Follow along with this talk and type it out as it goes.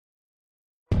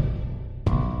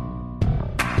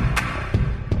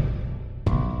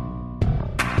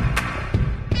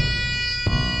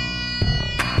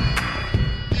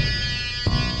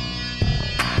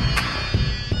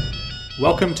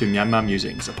Welcome to Myanmar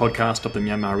Musings, a podcast of the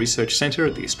Myanmar Research Centre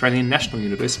at the Australian National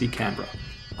University, Canberra.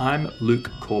 I'm Luke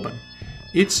Corbin.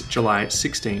 It's July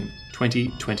 16,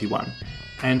 2021,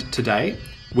 and today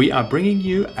we are bringing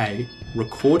you a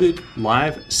recorded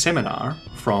live seminar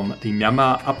from the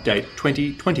Myanmar Update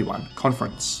 2021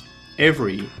 conference.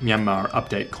 Every Myanmar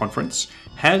Update conference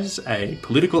has a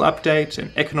political update,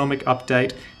 an economic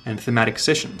update, and thematic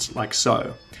sessions like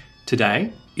so.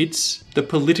 Today, it's the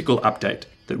political update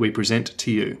that we present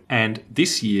to you, and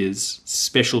this year's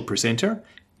special presenter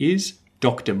is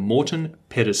Dr. Morten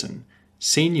Pedersen,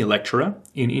 Senior Lecturer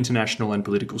in International and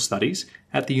Political Studies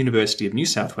at the University of New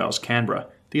South Wales, Canberra,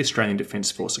 the Australian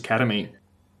Defence Force Academy.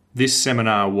 This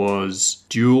seminar was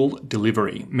dual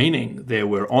delivery, meaning there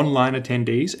were online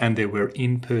attendees and there were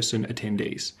in-person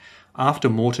attendees. After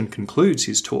Morten concludes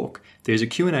his talk, there's a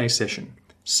Q&A session.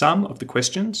 Some of the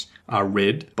questions are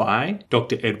read by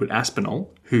Dr. Edward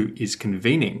Aspinall, who is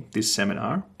convening this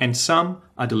seminar, and some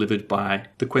are delivered by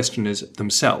the questioners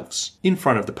themselves in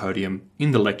front of the podium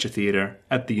in the lecture theatre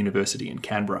at the university in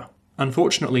Canberra.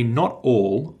 Unfortunately, not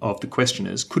all of the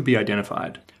questioners could be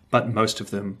identified, but most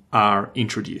of them are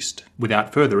introduced.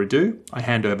 Without further ado, I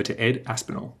hand over to Ed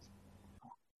Aspinall.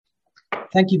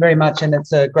 Thank you very much, and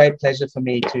it's a great pleasure for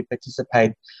me to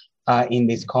participate in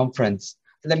this conference.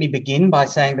 Let me begin by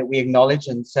saying that we acknowledge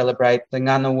and celebrate the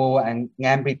Ngunnawal and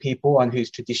Ngambri people on whose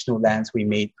traditional lands we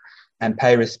meet and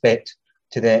pay respect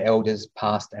to their elders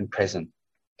past and present.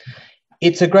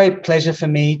 It's a great pleasure for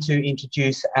me to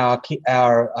introduce our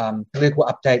political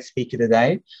update speaker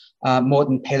today,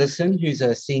 Morten Pedersen, who's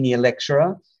a senior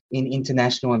lecturer in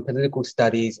international and political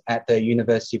studies at the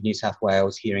University of New South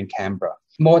Wales here in Canberra.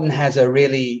 Morten has a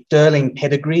really sterling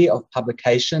pedigree of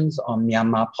publications on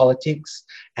Myanmar politics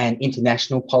and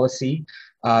international policy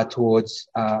towards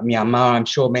Myanmar. I'm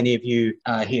sure many of you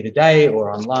here today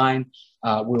or online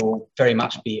will very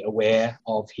much be aware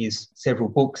of his several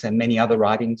books and many other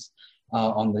writings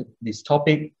on this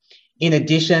topic. In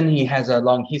addition, he has a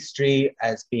long history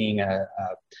as being a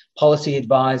policy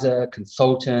advisor,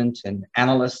 consultant, and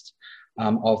analyst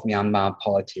of Myanmar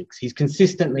politics. He's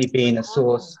consistently been a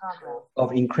source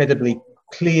of incredibly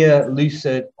clear,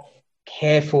 lucid,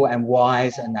 careful, and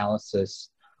wise analysis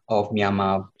of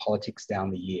Myanmar politics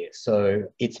down the years. So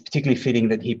it's particularly fitting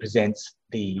that he presents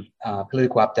the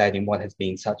political update in what has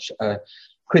been such a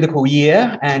critical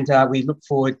year, and we look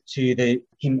forward to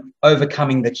him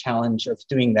overcoming the challenge of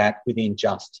doing that within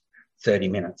just 30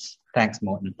 minutes. Thanks,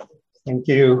 Morten. Thank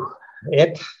you,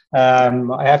 Ed.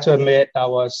 I have to admit I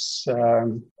was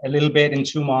a little bit in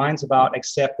two minds about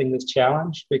accepting this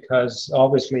challenge, because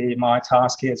obviously my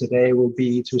task here today will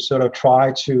be to sort of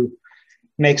try to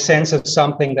make sense of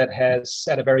something that has,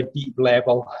 at a very deep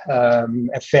level,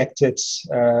 affected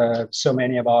so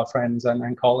many of our friends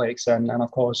and colleagues, and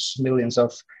of course millions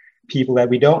of people that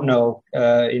we don't know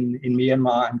in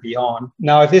Myanmar and beyond.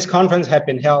 Now, if this conference had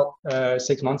been held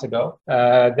 6 months ago,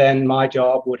 then my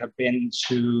job would have been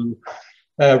to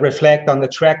reflect on the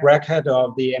track record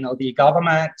of the NLD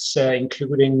government,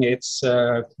 including its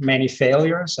many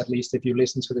failures, at least if you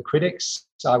listen to the critics.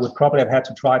 I would probably have had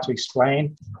to try to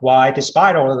explain why,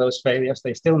 despite all of those failures,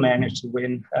 they still managed to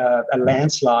win a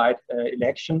landslide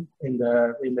election in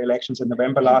the elections in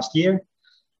November last year.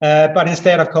 But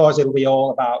instead, of course, it'll be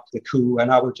all about the coup,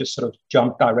 and I will just sort of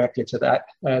jump directly to that,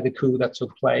 the coup that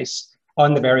took place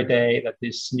on the very day that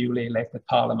this newly elected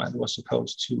parliament was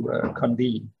supposed to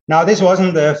convene. Now, this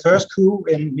wasn't the first coup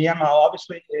in Myanmar,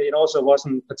 obviously. It also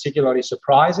wasn't particularly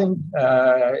surprising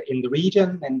in the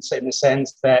region, and in the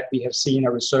sense that we have seen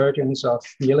a resurgence of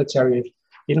military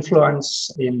influence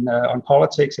on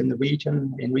politics in the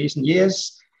region in recent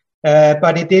years.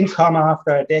 But it didn't come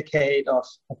after a decade of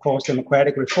course,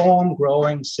 democratic reform,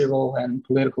 growing civil and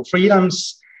political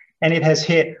freedoms. And it has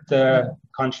hit the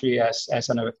country as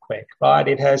an earthquake, right?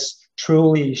 It has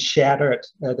truly shattered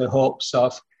the hopes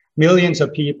of millions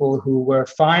of people who were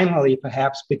finally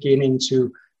perhaps beginning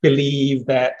to believe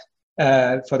that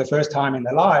for the first time in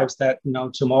their lives that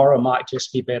tomorrow might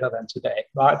just be better than today,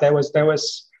 right? There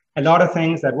was a lot of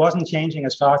things that wasn't changing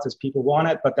as fast as people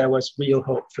wanted, but there was real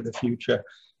hope for the future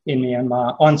in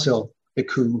Myanmar until the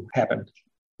coup happened.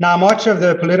 Now, much of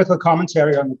the political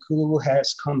commentary on the coup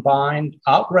has combined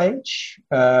outrage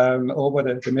over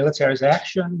the military's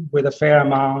action with a fair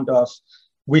amount of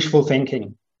wishful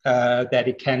thinking that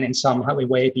it can in some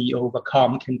way be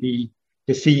overcome, can be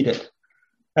defeated.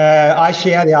 I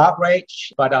share the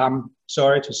outrage, but I'm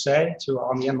sorry to say to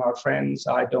our Myanmar friends,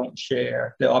 I don't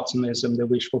share the optimism, the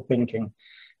wishful thinking.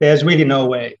 There's really no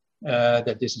way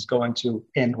that this is going to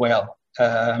end well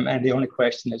And the only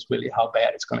question is really how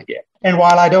bad it's going to get. And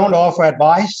while I don't offer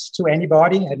advice to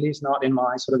anybody, at least not in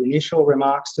my sort of initial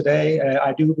remarks today,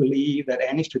 I do believe that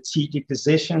any strategic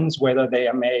decisions, whether they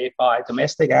are made by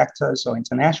domestic actors or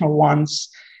international ones,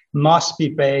 must be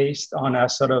based on a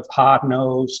sort of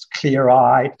hard-nosed,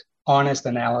 clear-eyed, honest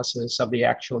analysis of the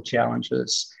actual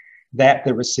challenges that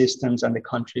the resistance and the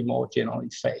country more generally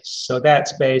face. So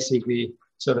that's basically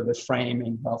sort of the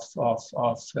framing of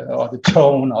or the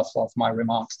tone of my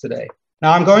remarks today.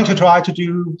 Now, I'm going to try to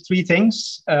do three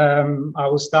things. I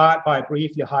will start by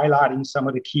briefly highlighting some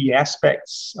of the key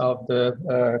aspects of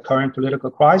the current political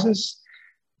crisis.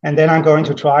 And then I'm going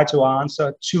to try to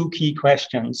answer two key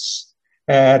questions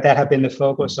that have been the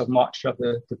focus of much of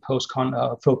the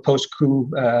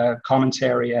post-coup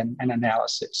commentary and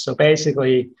analysis. So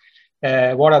basically,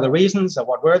 what are the reasons, or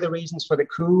what were the reasons for the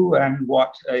coup, and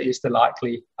what is the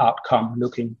likely outcome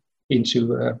looking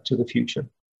into to the future?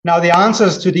 Now, the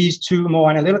answers to these two more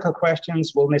analytical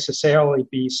questions will necessarily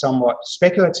be somewhat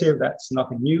speculative. That's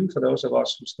nothing new for those of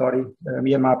us who study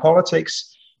Myanmar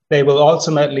politics. They will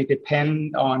ultimately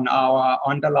depend on our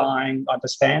underlying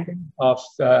understanding of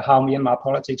how Myanmar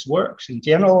politics works in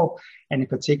general, and in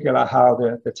particular how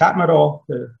the Tatmadaw,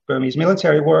 the Burmese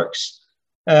military, works.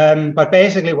 But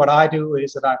basically what I do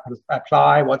is that I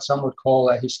apply what some would call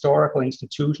a historical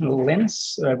institutional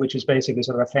lens, which is basically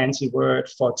sort of a fancy word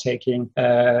for taking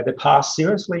the past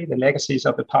seriously, the legacies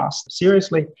of the past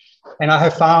seriously. And I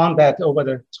have found that over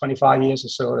the 25 years or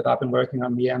so that I've been working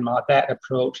on Myanmar, that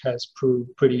approach has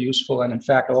proved pretty useful, and in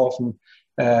fact often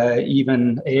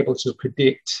even able to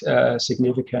predict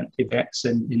significant events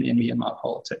in Myanmar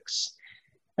politics.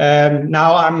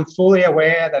 Now, I'm fully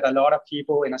aware that a lot of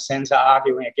people, in a sense, are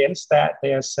arguing against that.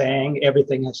 They are saying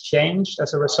everything has changed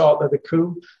as a result of the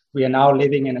coup. We are now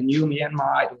living in a new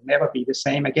Myanmar. It will never be the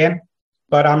same again.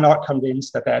 But I'm not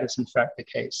convinced that that is, in fact, the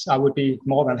case. I would be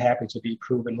more than happy to be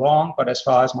proven wrong. But as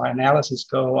far as my analysis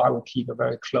go, I will keep a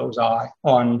very close eye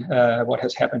on what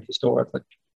has happened historically.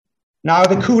 Now,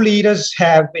 the coup leaders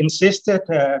have insisted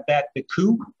that the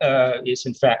coup is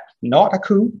in fact not a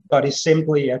coup, but is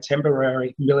simply a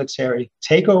temporary military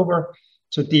takeover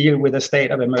to deal with a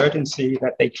state of emergency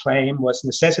that they claim was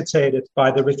necessitated by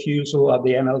the refusal of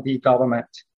the MLD government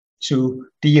to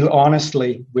deal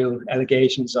honestly with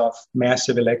allegations of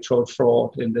massive electoral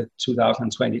fraud in the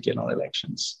 2020 general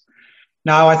elections.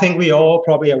 Now, I think we're all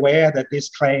probably aware that this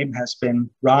claim has been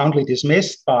roundly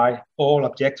dismissed by all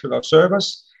objective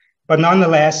observers. But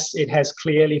nonetheless, it has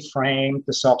clearly framed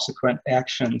the subsequent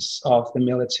actions of the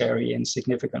military in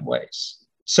significant ways.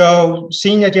 So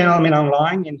Senior General Min Aung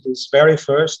Hlaing, in his very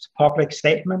first public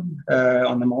statement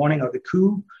on the morning of the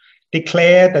coup,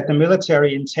 declared that the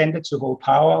military intended to hold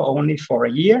power only for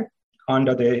a year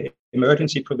under the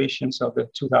emergency provisions of the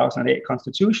 2008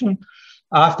 Constitution,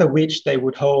 after which they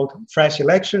would hold fresh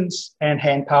elections and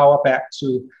hand power back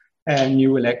to a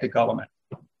new elected government.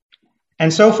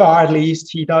 And so far, at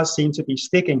least, he does seem to be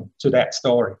sticking to that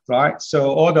story, right? So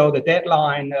although the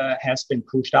deadline has been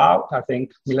pushed out, I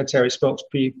think military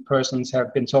spokespersons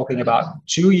have been talking about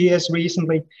 2 years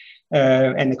recently,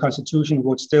 and the Constitution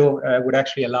would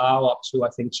actually allow up to, I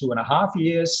think, 2.5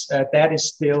 years. That is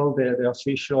still the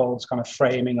official kind of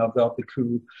framing of the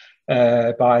coup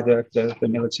by the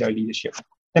military leadership.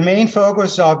 The main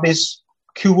focus of this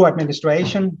coup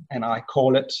administration, and I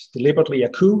call it deliberately a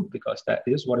coup because that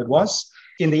is what it was,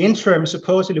 in the interim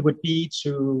supposedly would be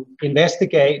to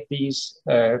investigate these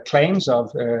claims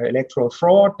of electoral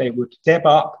fraud. They would step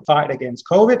up, fight against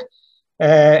COVID,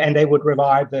 and they would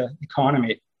revive the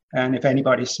economy. And if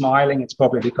anybody's smiling, it's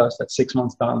probably because that 6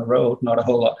 months down the road, not a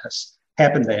whole lot has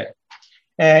happened there.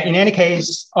 In any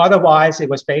case, otherwise, it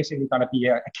was basically going to be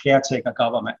a caretaker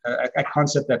government, a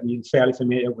concept that we're fairly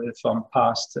familiar with from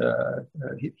past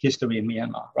history in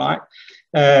Myanmar, right?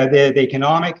 The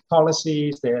economic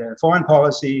policies, the foreign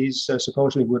policies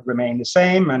supposedly would remain the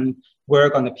same, and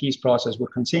work on the peace process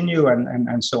would continue,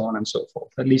 and so on and so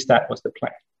forth. At least that was the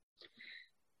plan.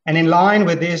 And in line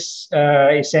with this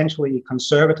essentially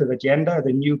conservative agenda,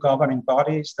 the new governing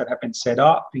bodies that have been set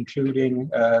up, including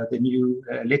the new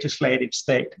Legislative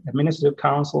State Administrative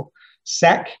Council,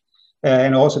 SAC,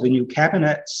 and also the new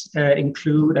cabinets,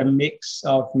 include a mix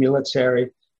of military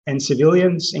and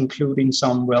civilians, including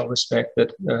some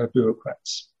well-respected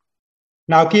bureaucrats.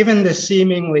 Now, given the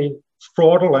seemingly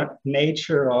fraudulent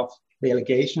nature of the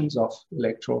allegations of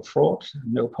electoral fraud,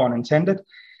 no pun intended,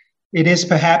 it is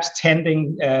perhaps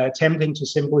tempting to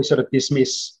simply sort of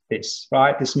dismiss this,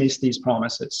 right? Dismiss these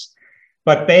promises.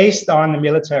 But based on the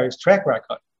military's track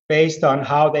record, based on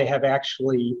how they have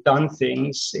actually done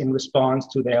things in response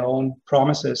to their own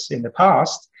promises in the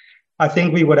past, I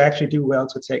think we would actually do well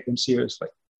to take them seriously,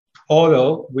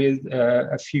 although with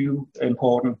a few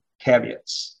important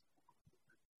caveats.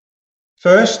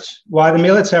 First, while the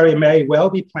military may well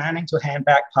be planning to hand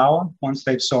back power once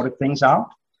they've sorted things out,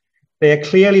 they are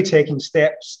clearly taking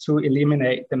steps to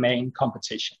eliminate the main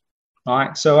competition.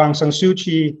 Right? So Aung San Suu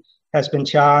Kyi has been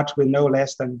charged with no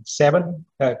less than 7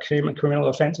 criminal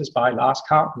offenses by last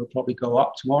count. Will probably go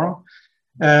up tomorrow.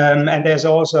 And there's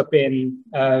also been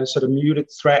sort of muted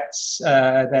threats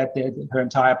that her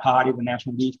entire party, the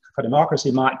National League for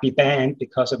Democracy, might be banned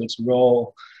because of its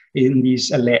role in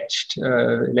these alleged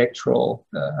electoral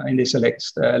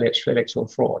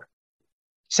fraud.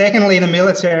 Secondly, the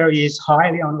military is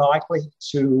highly unlikely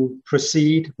to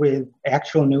proceed with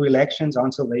actual new elections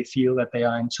until they feel that they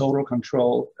are in total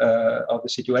control of the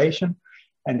situation.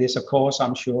 And this, of course,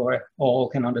 I'm sure all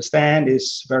can understand,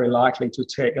 is very likely to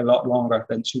take a lot longer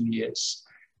than 2 years.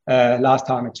 Last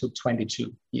time it took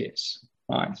 22 years.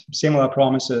 Right? Similar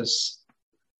promises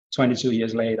 22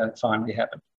 years later finally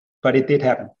happened. But it did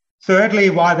happen. Thirdly,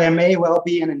 while there may well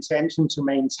be an intention to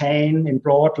maintain in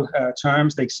broad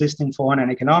terms the existing foreign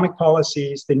and economic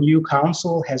policies, the new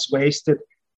council has wasted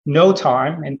no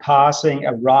time in passing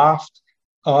a raft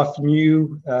of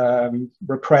new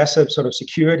repressive sort of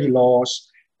security laws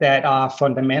that are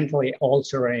fundamentally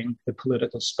altering the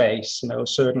political space,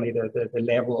 certainly the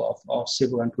level of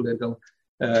civil and political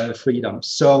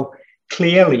freedoms. So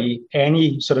clearly,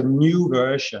 any sort of new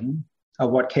version of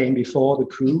what came before the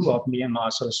coup of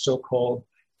Myanmar's sort of so-called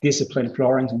disciplined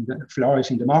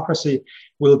flourishing democracy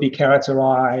will be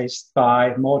characterized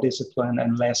by more discipline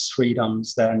and less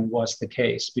freedoms than was the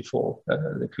case before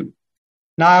the coup.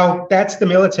 Now, that's the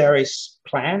military's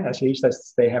plan, at least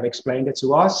as they have explained it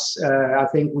to us. I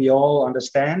think we all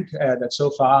understand that so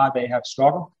far they have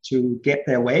struggled to get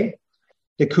their way.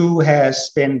 The coup has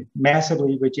been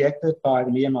massively rejected by the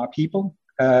Myanmar people.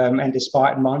 And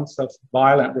despite months of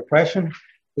violent repression,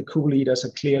 the coup leaders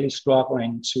are clearly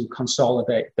struggling to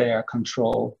consolidate their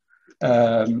control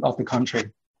of the country.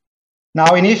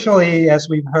 Now, initially, as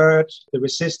we've heard, the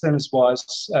resistance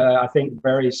was, I think,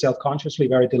 very self-consciously,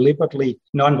 very deliberately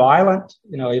non-violent.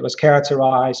 It was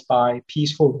characterized by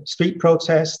peaceful street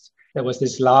protests. There was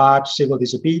this large civil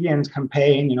disobedience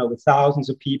campaign, with thousands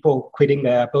of people quitting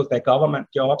both their government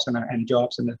jobs and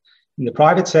jobs in the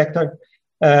private sector.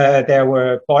 There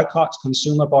were boycotts,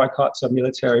 consumer boycotts of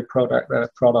military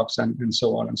products and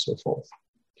so on and so forth.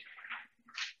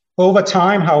 Over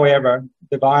time, however,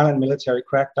 the violent military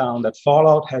crackdown that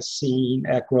followed has seen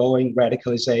a growing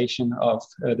radicalization of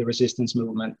the resistance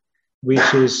movement,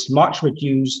 which is much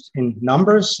reduced in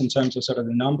numbers, in terms of sort of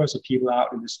the numbers of people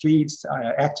out in the streets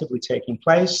actively taking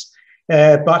place,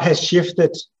 but has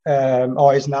shifted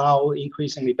or is now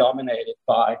increasingly dominated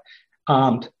by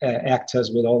armed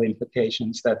actors with all the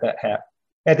implications that have.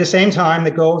 At the same time,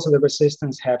 the goals of the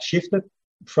resistance have shifted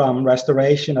from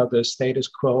restoration of the status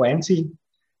quo ante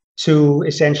to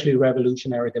essentially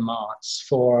revolutionary demands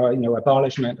for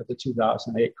abolishment of the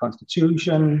 2008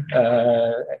 constitution,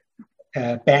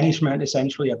 banishment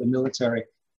essentially of the military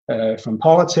from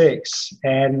politics,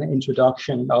 and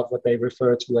introduction of what they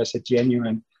refer to as a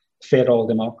genuine federal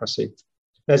democracy.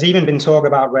 There's even been talk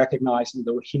about recognizing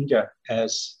the Rohingya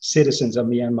as citizens of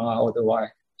Myanmar, although I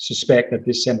suspect that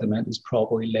this sentiment is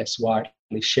probably less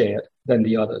widely shared than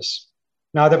the others.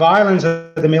 Now, the violence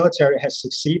of the military has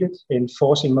succeeded in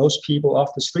forcing most people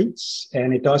off the streets,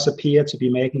 and it does appear to be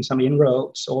making some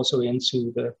inroads also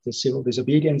into the civil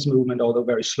disobedience movement, although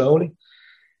very slowly.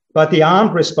 But the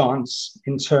armed response,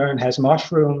 in turn, has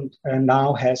mushroomed and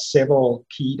now has several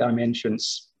key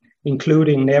dimensions,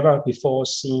 including never before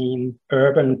seen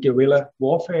urban guerrilla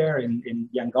warfare in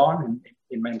Yangon,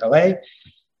 in Mandalay.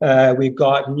 We've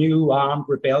got new armed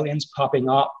rebellions popping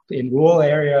up in rural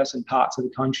areas and parts of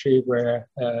the country where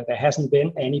there hasn't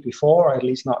been any before, or at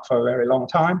least not for a very long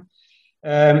time.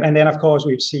 And then, of course,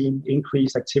 we've seen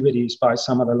increased activities by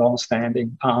some of the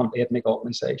long-standing armed ethnic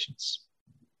organizations.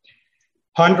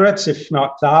 Hundreds, if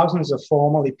not thousands, of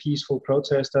formerly peaceful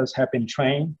protesters have been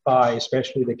trained by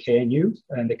especially the KNU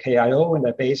and the KIO in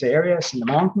their base areas in the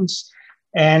mountains.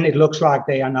 And it looks like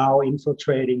they are now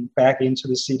infiltrating back into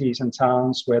the cities and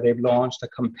towns where they've launched a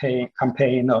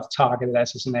campaign of targeted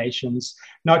assassinations,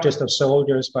 not just of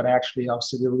soldiers, but actually of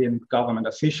civilian government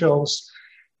officials,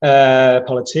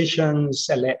 politicians,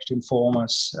 alleged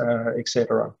informers,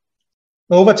 etc.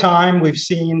 Over time, we've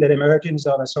seen the emergence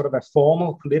of a sort of a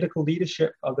formal political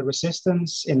leadership of the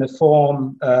resistance in the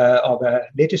form of a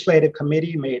legislative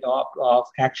committee made up of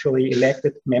actually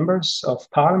elected members of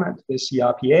parliament, the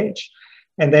CRPH,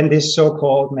 And then this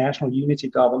so-called National Unity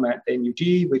Government,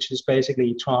 NUG, which is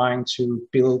basically trying to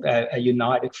build a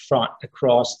united front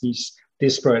across these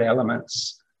disparate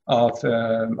elements of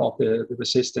the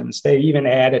resistance. They even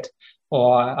added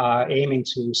or are aiming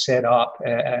to set up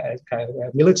a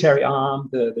military arm,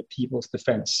 the People's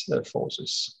Defense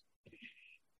Forces.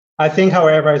 I think,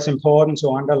 however, it's important to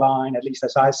underline, at least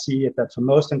as I see it, that for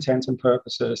most intents and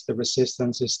purposes, the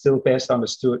resistance is still best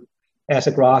understood as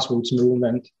a grassroots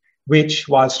movement, which,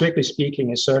 while strictly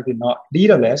speaking, is certainly not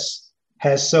leaderless,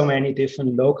 has so many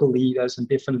different local leaders and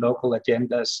different local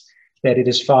agendas that it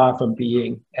is far from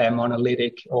being a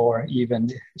monolithic or even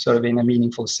sort of in a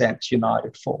meaningful sense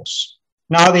united force.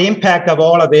 Now, the impact of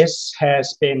all of this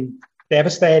has been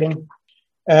devastating.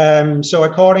 So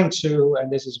according to,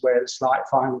 and this is where the slide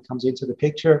finally comes into the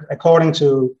picture, according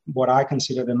to what I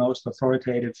consider the most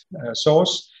authoritative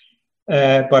source,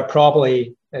 but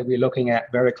probably we're looking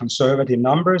at very conservative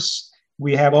numbers,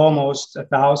 we have almost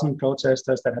 1,000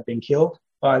 protesters that have been killed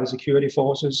by the security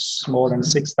forces. More than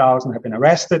 6,000 have been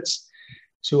arrested.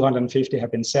 250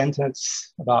 have been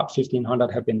sentenced. About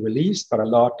 1,500 have been released, but a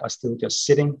lot are still just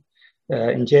sitting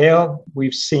in jail.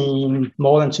 We've seen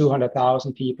more than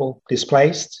 200,000 people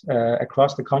displaced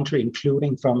across the country,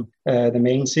 including from the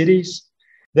main cities.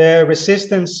 The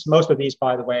resistance, most of these,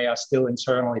 by the way, are still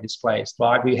internally displaced,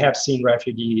 right? We have seen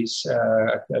refugees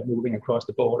moving across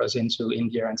the borders into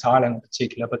India and Thailand in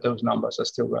particular, but those numbers are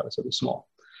still relatively small.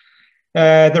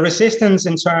 The resistance,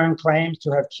 in turn, claims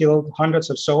to have killed hundreds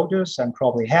of soldiers, and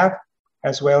probably have,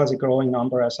 as well as a growing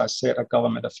number, as I said, of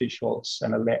government officials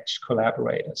and alleged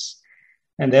collaborators.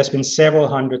 And there's been several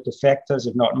hundred defectors,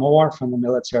 if not more, from the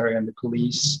military and the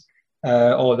police,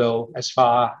 although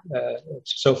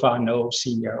so far no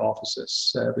senior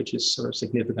officers, which is sort of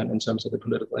significant in terms of the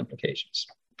political implications.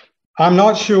 I'm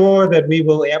not sure that we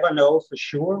will ever know for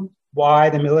sure why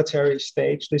the military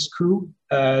staged this coup.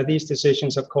 These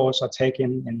decisions, of course, are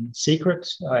taken in secret,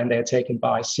 and they're taken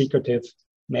by secretive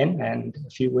men and a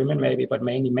few women maybe, but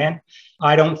mainly men.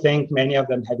 I don't think many of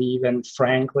them have even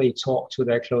frankly talked to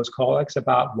their close colleagues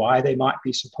about why they might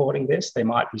be supporting this. They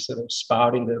might be sort of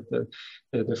spouting the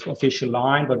official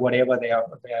line, but whatever their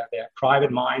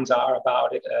private minds are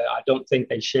about it, I don't think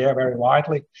they share very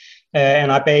widely. And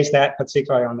I base that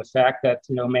particularly on the fact that,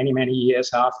 many, many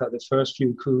years after the first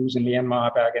few coups in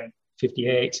Myanmar back in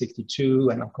 58, 62,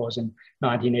 and of course in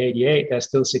 1988, there's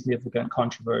still significant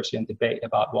controversy and debate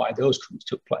about why those coups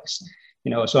took place.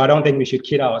 So I don't think we should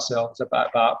kid ourselves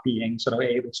about being sort of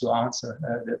able to answer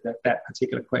that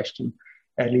particular question,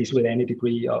 at least with any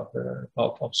degree of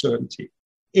certainty.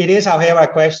 It is, however,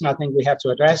 a question I think we have to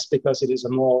address because it is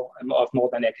of more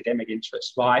than academic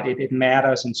interest, right? It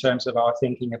matters in terms of our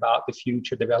thinking about the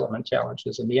future development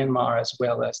challenges in Myanmar, as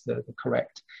well as the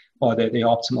correct or the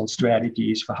optimal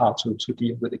strategies for how to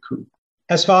deal with the coup.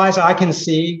 As far as I can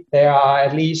see, there are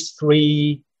at least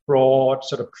three broad,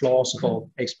 sort of plausible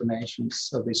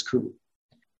explanations of this coup.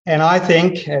 And I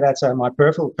think that's my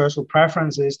personal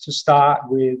preference is to start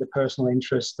with the personal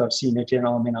interest of Senior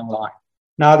General Min Aung Hlaing.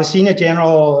 Now, the Senior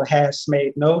General has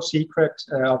made no secret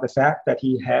of the fact that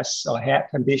he has or had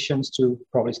ambitions to,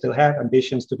 probably still have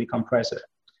ambitions to become president.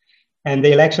 And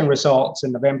the election results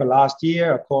in November last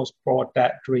year, of course, brought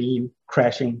that dream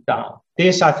crashing down.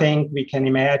 This, I think, we can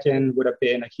imagine would have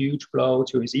been a huge blow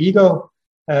to his ego,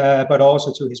 but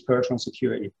also to his personal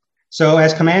security. So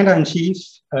as commander-in-chief,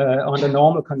 under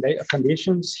normal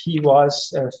conditions, he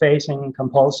was facing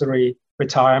compulsory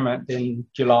retirement in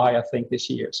July, I think, this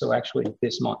year. So actually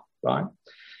this month, right?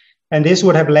 And this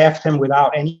would have left him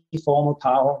without any formal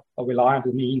power or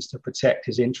reliable means to protect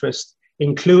his interests,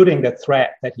 including the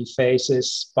threat that he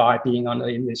faces by being under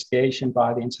investigation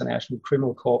by the International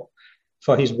Criminal Court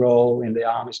for his role in the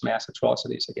army's mass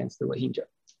atrocities against the Rohingya.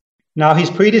 Now, his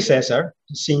predecessor,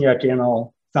 Senior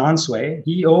General Than Shwe,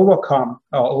 he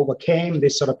overcame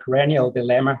this sort of perennial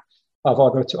dilemma of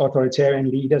authoritarian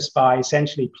leaders by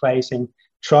essentially placing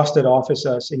trusted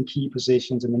officers in key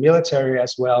positions in the military,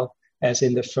 as well as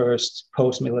in the first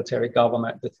post-military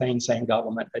government, the Thein Sein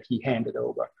government that he handed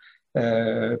over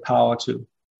power to.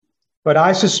 But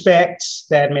I suspect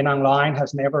that Min Aung Hlaing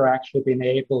has never actually been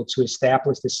able to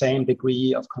establish the same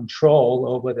degree of control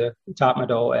over the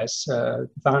Tatmadaw as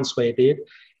Than Shwe did.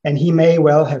 And he may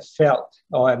well have felt,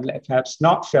 or perhaps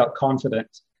not felt, confident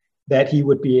that he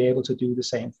would be able to do the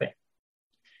same thing.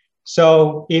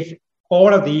 So if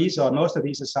all of these or most of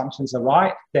these assumptions are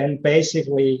right, then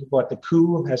basically what the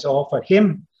coup has offered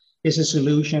him is a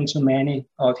solution to many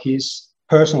of his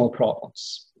personal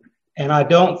problems. And I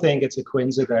don't think it's a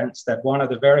coincidence that one of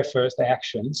the very first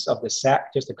actions of the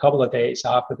sack, just a couple of days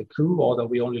after the coup, although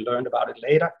we only learned about it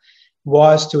later,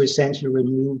 was to essentially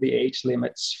remove the age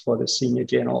limits for the senior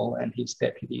general and his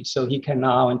deputy. So he can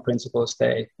now, in principle,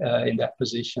 stay in that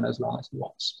position as long as he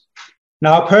wants.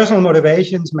 Now, personal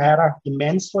motivations matter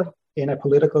immensely in a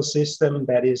political system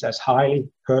that is as highly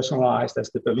personalized as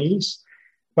the Burmese.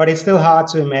 But it's still hard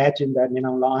to imagine that Min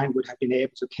Aung Hlaing would have been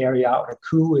able to carry out a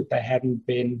coup if there hadn't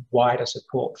been wider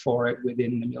support for it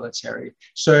within the military,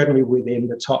 certainly within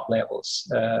the top levels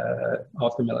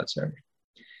of the military.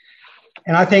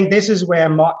 And I think this is where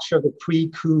much of the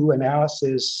pre-coup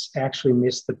analysis actually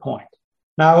missed the point.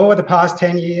 Now, over the past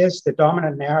 10 years, the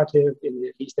dominant narrative, at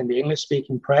least in the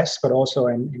English-speaking press, but also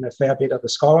in a fair bit of the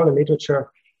scholarly literature,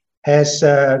 has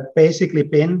basically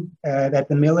been that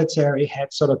the military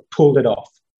had sort of pulled it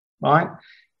off, right?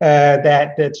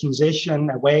 That the transition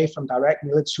away from direct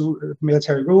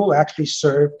military rule actually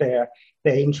served their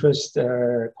interest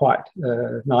quite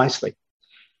nicely.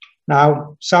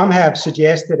 Now, some have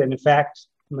suggested, and in fact,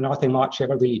 nothing much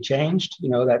ever really changed,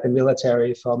 that the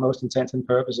military, for most intents and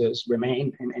purposes,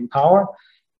 remained in power.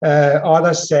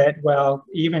 Others said, well,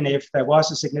 even if there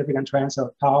was a significant transfer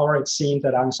of power, it seemed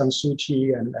that Aung San Suu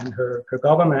Kyi and her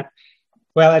government,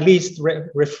 well, at least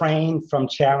refrained from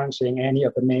challenging any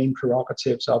of the main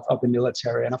prerogatives of the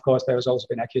military. And of course, there has also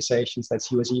been accusations that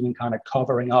she was even kind of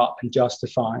covering up and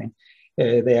justifying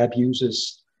their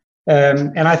abuses.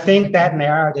 And I think that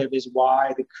narrative is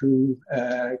why the coup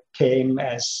came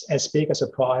as big a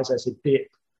surprise as it did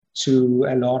to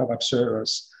a lot of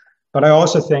observers. But I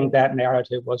also think that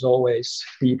narrative was always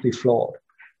deeply flawed.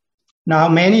 Now,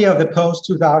 many of the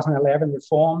post-2011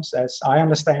 reforms, as I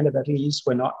understand it at least,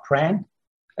 were not planned,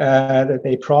 that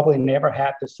they probably never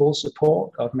had the full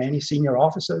support of many senior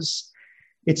officers.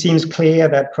 It seems clear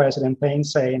that President Thein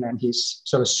Sein and his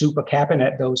sort of super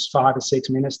cabinet, those 5 or 6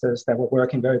 ministers that were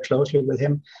working very closely with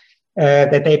him,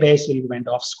 that they basically went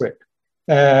off script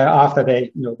after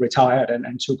they retired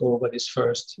and took over this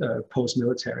first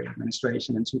post-military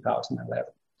administration in 2011.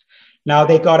 Now,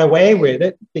 they got away with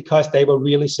it because they were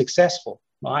really successful,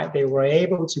 right? They were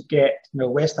able to get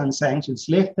Western sanctions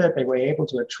lifted. They were able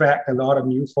to attract a lot of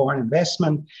new foreign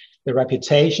investment. The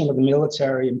reputation of the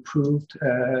military improved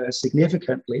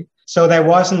significantly. So there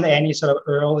wasn't any sort of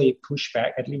early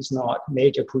pushback, at least not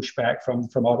major pushback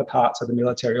from other parts of the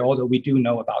military, although we do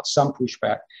know about some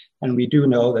pushback. And we do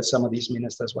know that some of these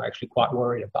ministers were actually quite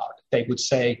worried about it. They would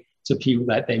say to people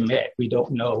that they met, we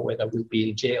don't know whether we'll be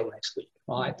in jail next week,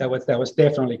 right? There was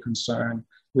definitely concern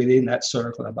within that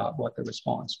circle about what the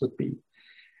response would be.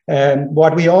 And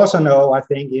what we also know, I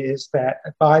think, is that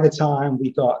by the time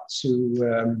we got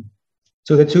to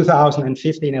the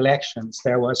 2015 elections,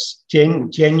 there was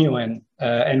genuine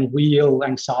and real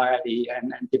anxiety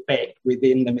and debate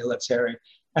within the military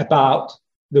about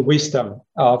the wisdom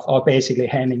of basically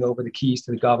handing over the keys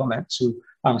to the government to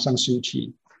Aung San Suu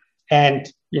Kyi.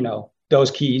 And, those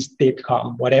keys did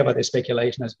come, whatever the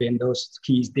speculation has been, those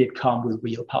keys did come with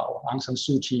real power. Aung San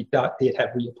Suu Kyi did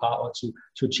have real power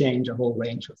to change a whole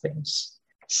range of things.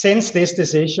 Since this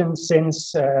decision,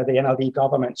 since the NLD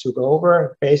government took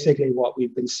over, basically what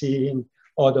we've been seeing,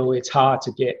 although it's hard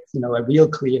to get a real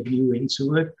clear view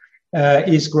into it,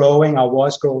 is growing or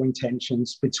was growing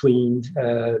tensions between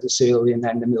the civilian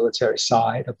and the military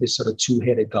side of this sort of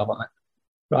two-headed government.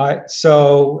 Right,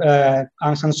 so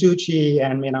Aung San Suu Kyi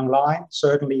and Min Aung Hlaing,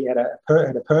 certainly at a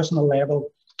personal level,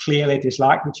 clearly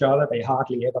disliked each other. They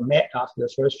hardly ever met after the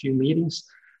first few meetings,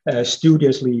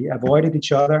 studiously avoided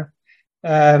each other.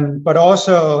 But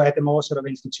also at the more sort of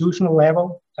institutional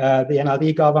level, the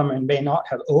NLD government may not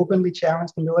have openly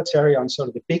challenged the military on sort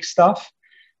of the big stuff,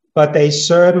 but they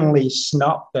certainly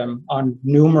snubbed them on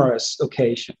numerous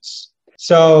occasions.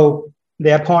 So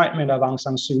the appointment of Aung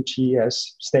San Suu Kyi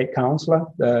as state councillor,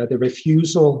 the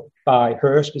refusal by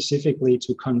her specifically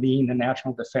to convene the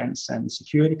National Defence and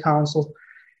Security Council,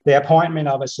 the appointment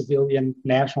of a civilian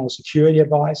national security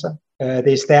advisor,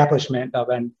 the establishment of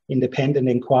an independent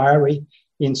inquiry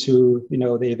into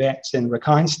the events in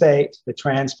Rakhine State, the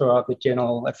transfer of the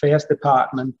General Affairs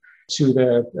Department to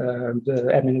the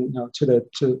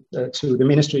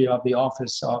Ministry of the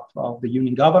Office of the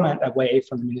Union Government, away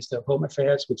from the Minister of Home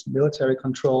Affairs, which the military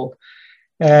controlled.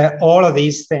 All of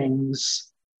these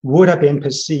things would have been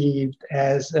perceived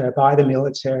as by the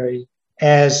military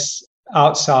as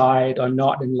outside or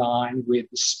not in line with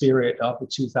the spirit of the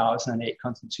 2008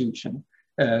 Constitution,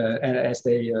 and as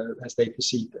they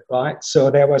perceived it, right?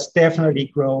 So there was definitely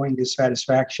growing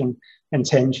dissatisfaction and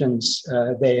tensions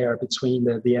there between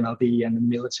the NLD and the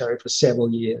military for several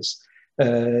years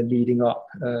leading up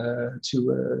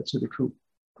to the coup.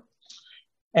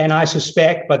 And I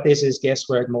suspect, but this is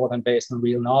guesswork more than based on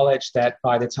real knowledge, that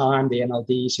by the time the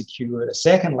NLD secured a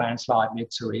second landslide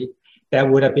victory, there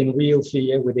would have been real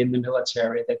fear within the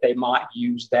military that they might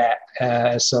use that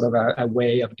as sort of a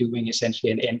way of doing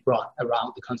essentially an end run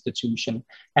around the Constitution,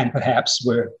 and perhaps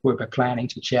we're planning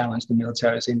to challenge the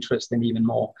military's interest in even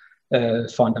more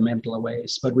fundamental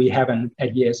ways. But we haven't,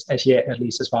 as yet, at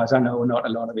least as far as I know, not a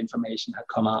lot of information have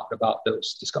come out about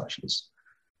those discussions.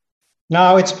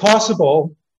 Now, it's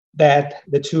possible that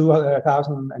the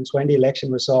 2020 election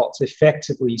results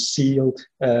effectively sealed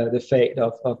the fate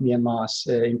of Myanmar's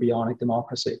embryonic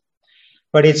democracy.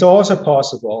 But it's also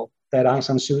possible that Aung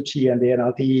San Suu Kyi and the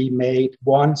NLD made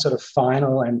one sort of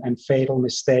final and fatal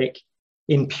mistake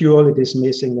in purely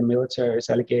dismissing the military's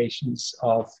allegations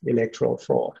of electoral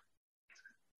fraud.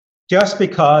 Just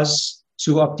because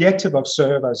to objective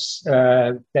observers,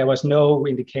 there was no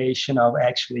indication of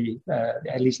actually,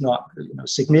 at least not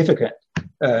significant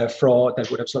fraud that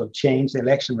would have sort of changed the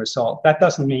election result. That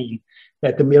doesn't mean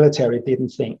that the military didn't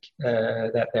think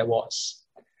that there was.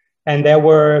 And there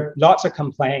were lots of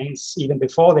complaints even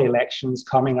before the elections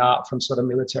coming out from sort of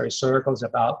military circles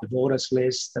about the voters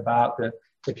list, about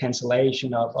the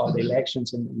cancellation of the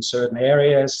elections in certain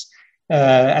areas,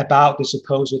 about the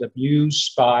supposed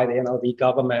abuse by the NLD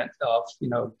government of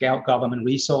government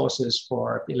resources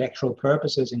for electoral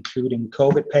purposes, including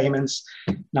COVID payments.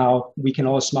 Now, we can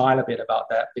all smile a bit about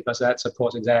that because that's, of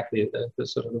course, exactly the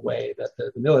sort of the way that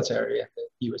the military and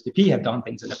the USDP have done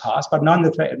things in the past. But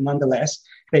nonetheless,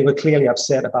 they were clearly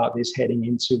upset about this heading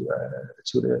into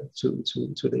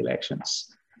the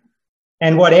elections.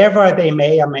 And whatever they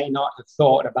may or may not have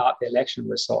thought about the election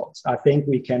results, I think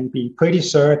we can be pretty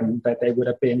certain that they would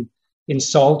have been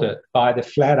insulted by the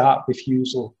flat-out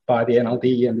refusal by the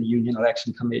NLD and the Union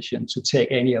Election Commission to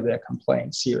take any of their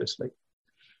complaints seriously.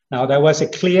 Now, there was a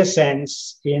clear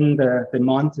sense in the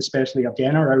month, especially of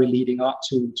January leading up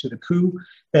to the coup,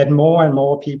 that more and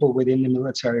more people within the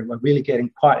military were really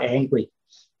getting quite angry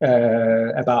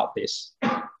about this.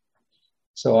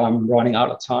 So I'm running out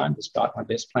of time despite my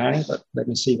best planning, but let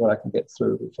me see what I can get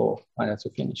through before I have to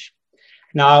finish.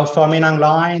 Now, for Min Aung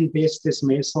Hlaing, this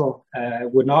dismissal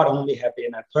would not only have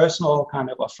been a personal kind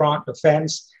of affront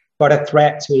offense, but a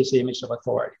threat to his image of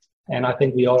authority. And I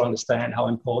think we all understand how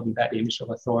important that image of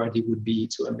authority would be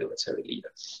to a military leader,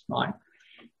 right?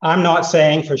 I'm not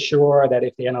saying for sure that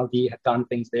if the NLD had done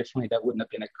things differently, there wouldn't have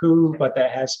been a coup, but there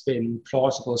has been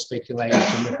plausible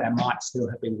speculation that there might still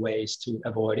have been ways to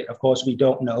avoid it. Of course, we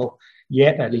don't know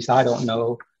yet, at least I don't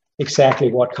know,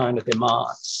 exactly what kind of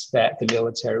demands that the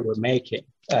military were making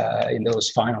in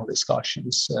those final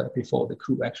discussions before the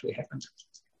coup actually happened.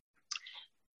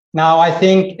 Now, I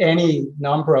think any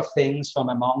number of things from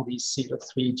among these sort of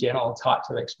three general types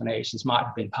of explanations might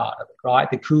have been part of it, right?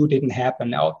 The coup didn't happen.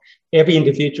 Now, every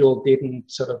individual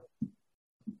didn't sort of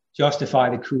justify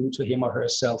the coup to him or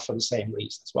herself for the same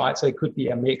reasons, right? So it could be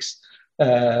a mix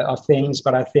of things,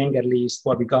 but I think at least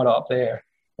what we got up there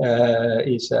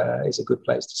is a good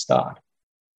place to start.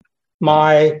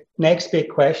 My next big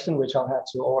question, which I'll have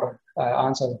to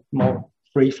answer more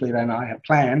briefly than I had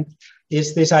planned,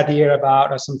 is this idea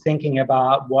about, or some thinking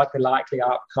about what the likely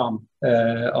outcome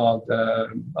of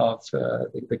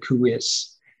the coup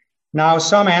is. Now,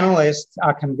 some analysts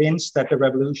are convinced that the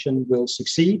revolution will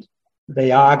succeed.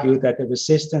 They argue that the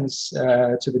resistance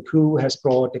to the coup has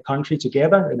brought the country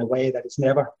together in a way that it's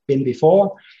never been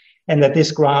before, and that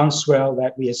this groundswell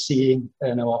that we are seeing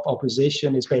of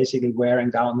opposition is basically wearing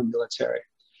down the military.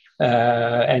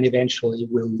 And eventually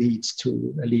will lead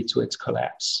to its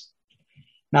collapse.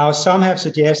 Now, some have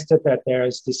suggested that there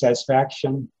is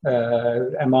dissatisfaction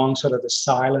among sort of the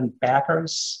silent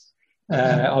backers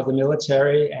of the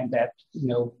military, and that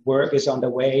work is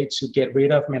underway to get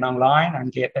rid of Min Aung Hlaing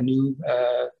and get a new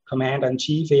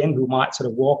commander-in-chief in who might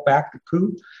sort of walk back the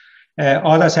coup.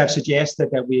 Others have suggested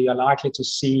that we are likely to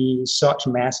see such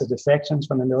massive defections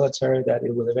from the military that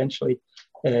it will eventually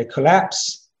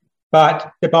collapse.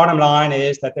 But the bottom line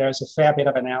is that there's a fair bit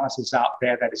of analysis out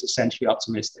there that is essentially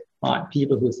optimistic, right?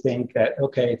 People who think that,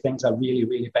 okay, things are really,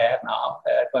 really bad now,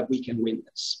 but we can win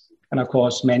this. And of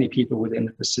course, many people within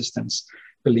the resistance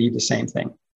believe the same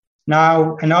thing.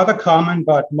 Now, another common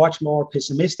but much more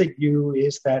pessimistic view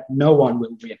is that no one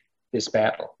will win this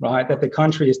battle, right? That the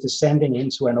country is descending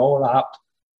into an all-out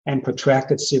and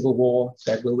protracted civil war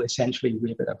that will essentially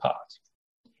rip it apart.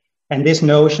 And this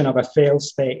notion of a failed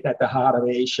state at the heart of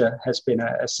Asia has been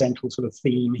a central sort of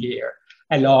theme here,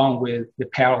 along with the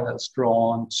parallels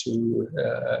drawn to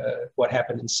what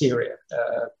happened in Syria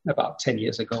about 10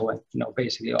 years ago and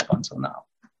basically up until now.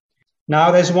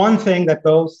 Now, there's one thing that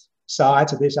both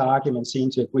sides of this argument seem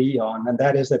to agree on, and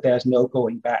that is that there's no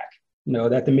going back,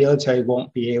 that the military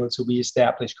won't be able to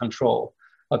reestablish control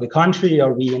of the country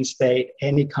or reinstate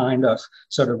any kind of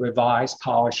sort of revised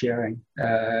power sharing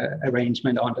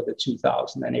arrangement under the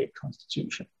 2008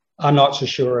 Constitution. I'm not so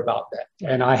sure about that.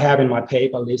 And I have in my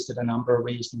paper listed a number of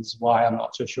reasons why I'm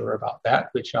not so sure about that,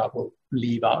 which I will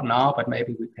leave out now, but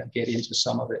maybe we can get into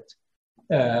some of it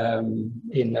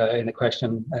in the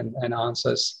question and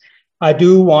answers. I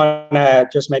do want to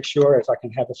just make sure, if I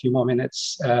can have a few more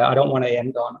minutes, I don't want to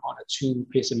end on a too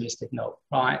pessimistic note,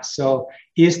 right? So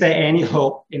is there any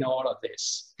hope in all of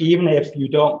this? Even if you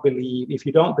don't believe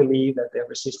that the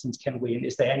resistance can win,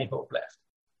 is there any hope left?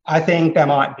 I think there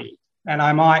might be. And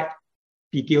I might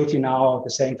be guilty now of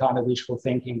the same kind of wishful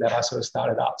thinking that I sort of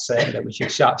started out saying that we should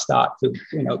start to,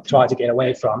 try to get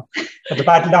away from.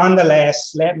 But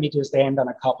nonetheless, let me just end on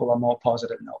a couple of more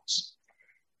positive notes.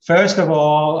 First of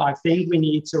all, I think we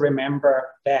need to remember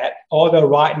that although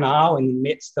right now, in the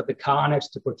midst of the carnage,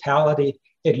 the brutality,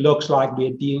 it looks like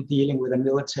we're dealing with a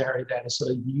military that is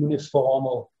sort of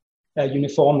uniformly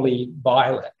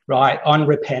violent, right?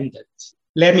 Unrepentant.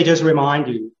 Let me just remind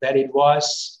you that it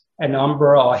was a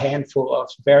number or a handful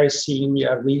of very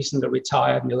senior, recently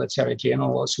retired military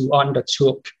generals who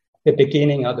undertook the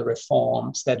beginning of the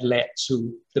reforms that led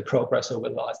to the progress over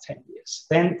the last 10 years.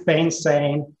 Then Thein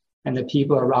Sein and the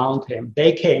people around him,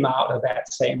 they came out of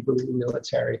that same brutal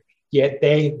military, yet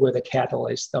they were the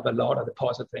catalyst of a lot of the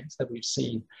positive things that we've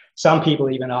seen. Some people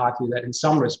even argue that in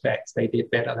some respects they did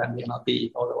better than the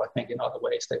MRB, although I think in other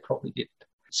ways they probably didn't.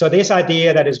 So this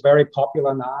idea that is very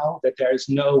popular now, that there is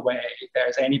no way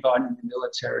there's anybody in the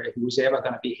military who's ever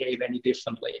going to behave any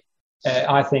differently,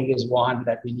 I think is one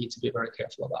that we need to be very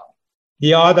careful about.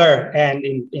 The other, and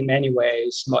in many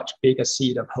ways, much bigger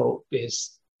seed of hope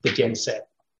is the Gen Z,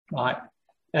 right?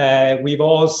 We've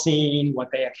all seen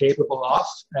what they are capable of.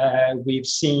 We've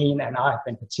seen, and I've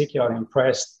been particularly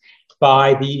impressed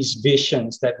by these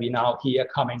visions that we now hear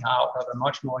coming out of a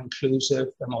much more inclusive,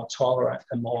 a more tolerant,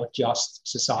 a more just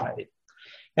society.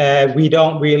 We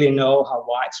don't really know how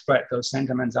widespread those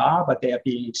sentiments are, but they are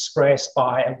being expressed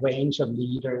by a range of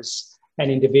leaders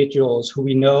and individuals who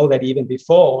we know that even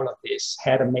before all of this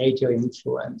had a major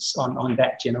influence on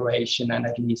that generation and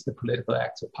at least the political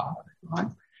active part of it,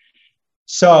 right?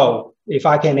 So if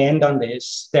I can end on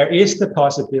this, there is the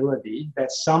possibility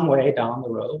that some way down the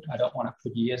road, I don't want to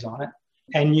put years on it,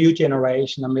 a new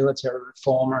generation of military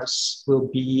reformers will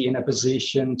be in a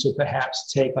position to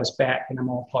perhaps take us back in a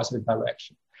more positive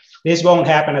direction. This won't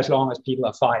happen as long as people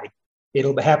are fighting.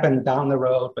 It'll happen down the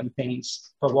road when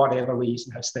things, for whatever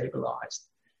reason, have stabilized.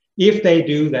 If they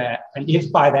do that, and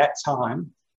if by that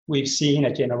time we've seen a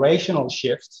generational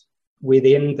shift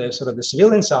within the sort of the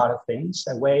civilian side of things,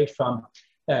 away from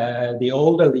the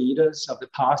older leaders of the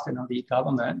past and of the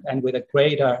government, and with a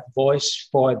greater voice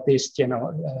for this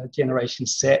generation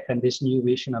set and this new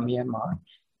vision of Myanmar,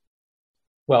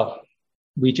 well,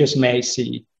 we just may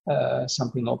see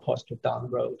something more positive down the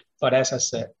road. But as I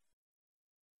said,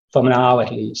 from now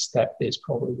at least, that is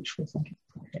probably wishful thinking.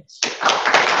 Yes.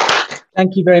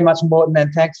 Thank you very much, Morten,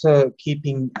 and thanks for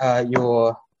keeping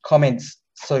your comments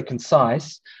so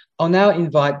concise. I'll now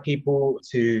invite people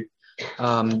to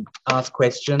ask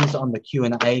questions on the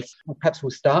Q&A. Perhaps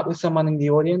we'll start with someone in the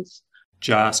audience.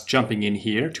 Just jumping in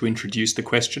here to introduce the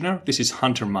questioner. This is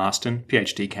Hunter Marston,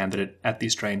 PhD candidate at the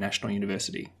Australian National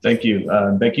University. Thank you.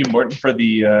 Thank you, Morten, for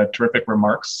the terrific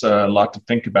remarks. A lot to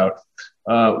think about.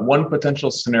 One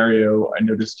potential scenario I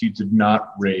noticed you did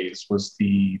not raise was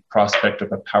the prospect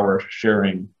of a power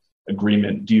sharing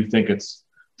agreement. Do you think it's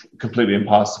completely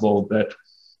impossible that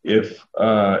if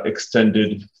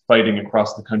extended fighting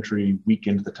across the country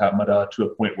weakened the Tatmadaw to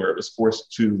a point where it was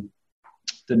forced to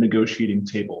the negotiating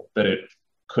table, that it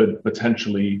could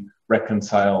potentially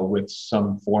reconcile with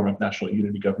some form of national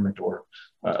unity government or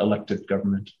elected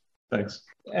government? Thanks.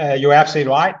 You're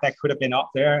absolutely right. That could have been up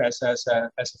there as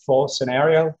a false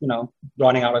scenario,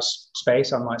 running out of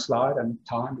space on my slide and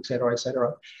time, et cetera, et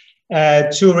cetera.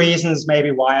 Two reasons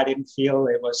maybe why I didn't feel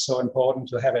it was so important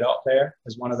to have it up there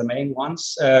as one of the main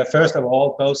ones. First of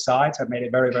all, both sides have made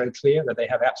it very, very clear that they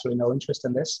have absolutely no interest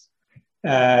in this.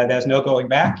 There's no going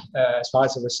back. As far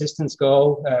as the resistance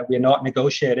go, we're not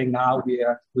negotiating now.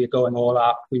 We're going all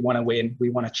out. We want to win. We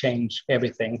want to change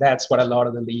everything. That's what a lot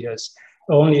of the leaders,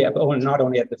 not only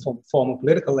at the formal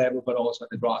political level, but also at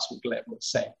the grassroots level,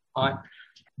 say. Right?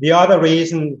 The other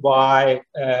reason why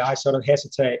I sort of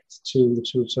hesitate to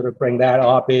sort of bring that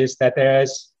up is that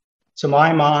there's, to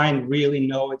my mind, really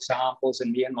no examples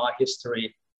in Myanmar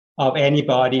history of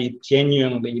anybody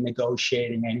genuinely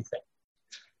negotiating anything.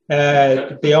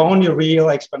 The only real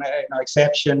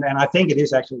exception, and I think it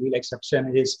is actually a real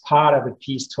exception, is part of the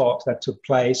peace talks that took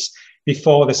place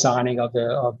before the signing of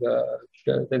the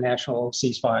the national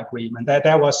ceasefire agreement.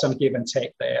 There was some give and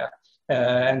take there.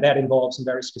 And that involves some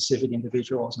very specific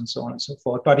individuals and so on and so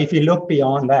forth. But if you look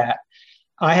beyond that,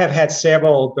 I have had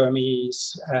several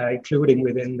Burmese, including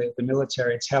within the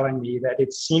military, telling me that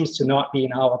it seems to not be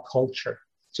in our culture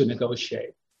to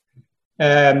negotiate.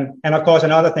 And of course,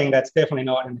 another thing that's definitely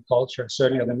not in the culture,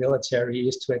 certainly of the military,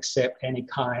 is to accept any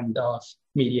kind of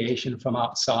mediation from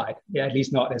outside, at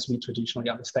least not as we traditionally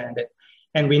understand it.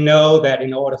 And we know that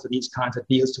in order for these kinds of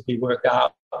deals to be worked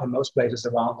out in most places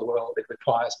around the world, it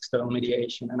requires external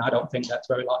mediation. And I don't think that's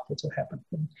very likely to happen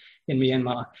in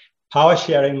Myanmar. Power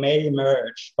sharing may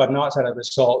emerge, but not as a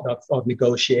result of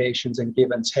negotiations and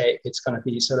give and take. It's going to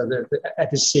be sort of a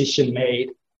decision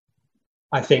made,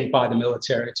 I think, by the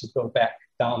military to go back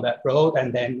down that road,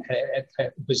 and then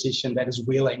a position that is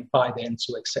willing by then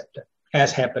to accept it,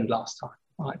 as happened last time.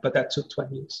 Right? But that took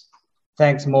 20 years.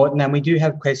 Thanks, Morten. And we do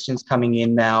have questions coming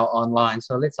in now online.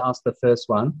 So let's ask the first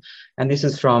one. And this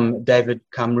is from David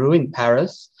Kamru in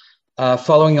Paris.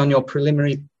 Following on your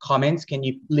preliminary comments, can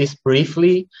you list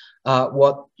briefly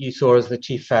what you saw as the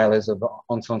chief failures of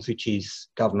Aung San Suu Kyi's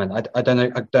government? I don't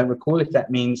know. I don't recall if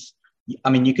that means,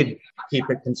 you could keep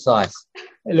it concise.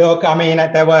 Look,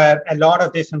 there were a lot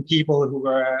of different people who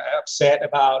were upset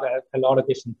about a lot of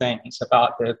different things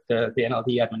about the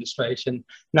NLD administration.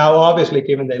 Now, obviously,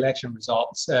 given the election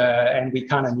results, and we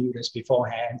kind of knew this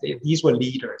beforehand, these were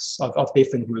leaders of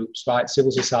different groups, right?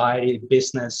 Civil society,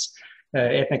 business,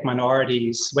 ethnic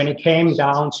minorities. When it came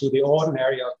down to the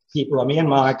ordinary people of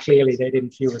Myanmar, clearly they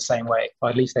didn't feel the same way, or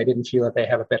at least they didn't feel that they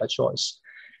have a better choice.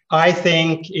 I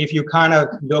think if you kind of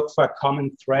look for a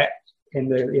common thread in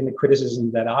the criticism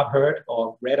that I've heard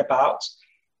or read about,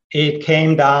 it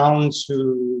came down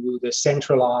to the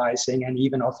centralizing and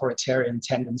even authoritarian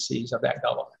tendencies of that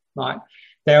government. Right?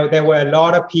 There were a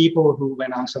lot of people who,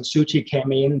 when Aung San Suu Kyi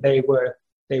came in, they were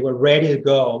ready to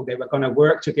go. They were going to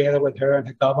work together with her and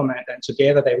her government, and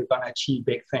together they were going to achieve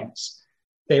big things.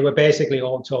 They were basically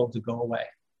all told to go away.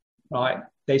 Right?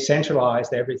 They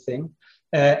centralized everything.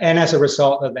 And as a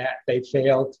result of that, they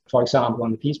failed, for example,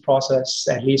 on the peace process,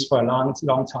 at least for a long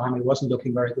time. It wasn't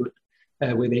looking very good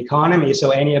with the economy.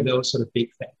 So any of those sort of big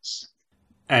things.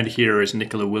 And here is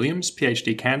Nicola Williams,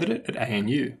 PhD candidate at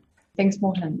ANU. Thanks,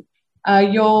 Morten.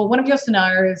 One of your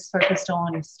scenarios focused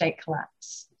on state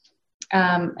collapse.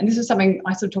 And this is something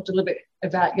I sort of talked a little bit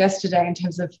about yesterday in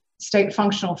terms of state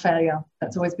functional failure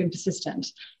that's always been persistent,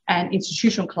 and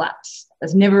institutional collapse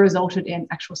that's never resulted in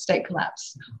actual state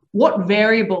collapse. What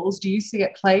variables do you see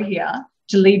at play here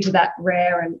to lead to that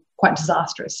rare and quite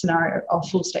disastrous scenario of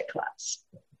full state collapse?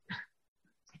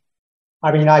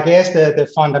 I guess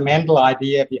the fundamental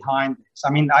idea behind this,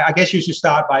 I guess you should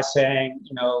start by saying,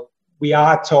 we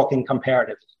are talking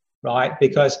comparatively, right?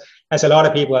 Because as a lot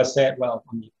of people have said,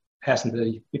 hasn't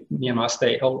the Myanmar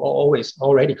state always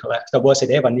already collapsed? Or was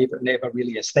it ever never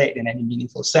really a state in any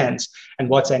meaningful sense? And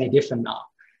what's any different now,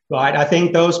 right? I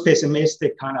think those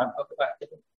pessimistic kind of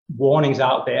warnings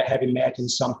out there have imagined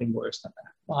something worse than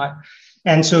that, right?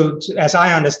 And so, as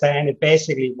I understand it,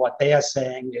 basically what they are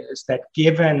saying is that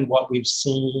given what we've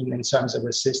seen in terms of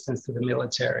resistance to the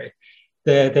military,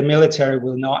 the military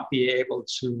will not be able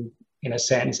to, in a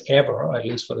sense, ever, or at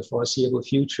least for the foreseeable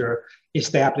future,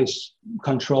 establish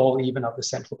control even of the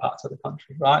central parts of the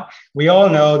country, right? We all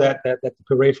know that the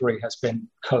periphery has been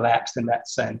collapsed in that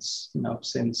sense,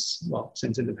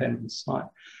 since independence, right?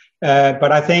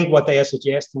 But I think what they are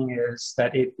suggesting is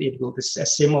that it will be a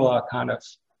similar kind of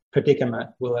predicament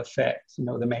will affect,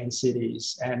 the main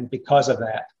cities, and because of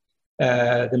that,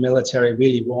 the military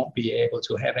really won't be able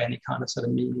to have any kind of sort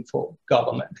of meaningful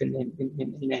government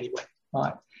in any way,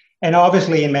 right? And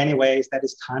obviously, in many ways, that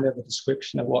is kind of a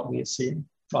description of what we are seeing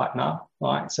right now,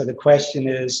 right? So the question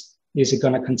is it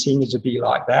going to continue to be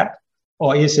like that?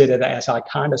 Or is it, as I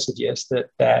kind of suggested,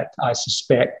 that I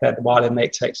suspect that while it may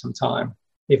take some time,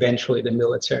 eventually the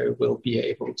military will be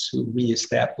able to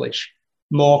reestablish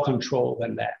more control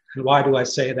than that. And why do I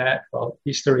say that? Well,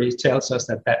 history tells us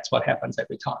that that's what happens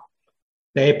every time.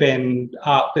 They've been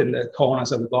out in the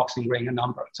corners of the boxing ring a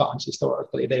number of times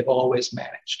historically. They've always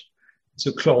managed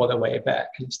to claw their way back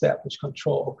and establish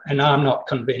control. And I'm not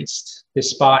convinced,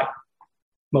 despite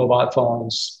mobile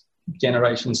phones,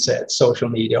 generation sets, social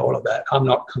media, all of that, I'm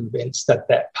not convinced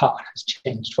that part has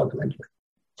changed fundamentally.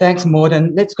 Thanks,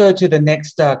 Morten. Let's go to the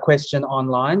next question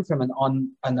online from an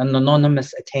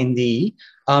anonymous attendee.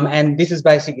 And this is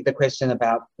basically the question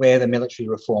about where the military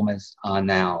reformers are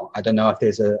now. I don't know if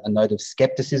there's a note of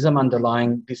skepticism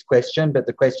underlying this question, but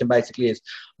the question basically is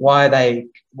why are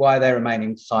they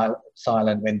remaining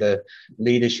silent when the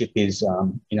leadership is,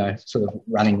 sort of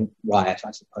running riot,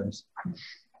 I suppose.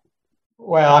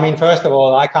 Well, I mean, first of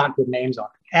all, I can't put names on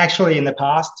it. Actually, in the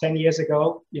past, 10 years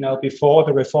ago, before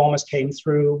the reformers came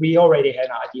through, we already had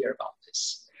an idea about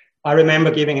this. I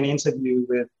remember giving an interview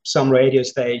with some radio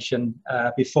station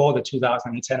before the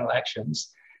 2010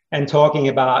 elections and talking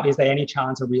about, is there any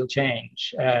chance of real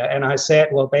change? And I said,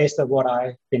 well, based on what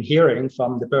I've been hearing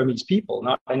from the Burmese people,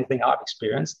 not anything I've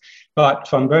experienced, but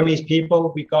from Burmese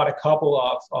people, we got a couple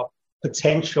of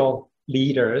potential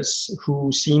leaders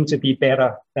who seem to be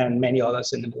better than many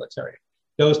others in the military.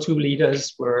 Those two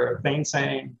leaders were Thein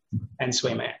Sein and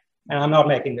Sway Man. And I'm not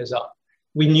making this up.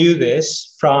 We knew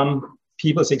this from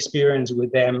people's experience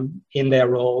with them in their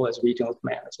role as regional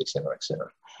commanders, et cetera, et cetera.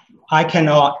 I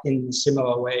cannot, in a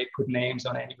similar way, put names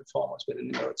on any reformers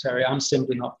within the military. I'm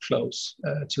simply not close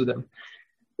to them.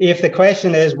 If the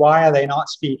question is, why are they not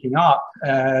speaking up?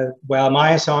 Well,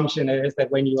 my assumption is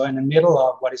that when you are in the middle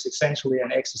of what is essentially an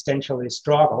existentialist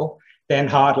struggle, then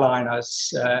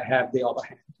hardliners have the upper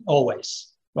hand, always.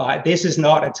 Right? This is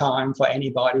not a time for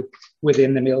anybody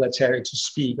within the military to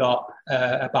speak up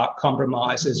about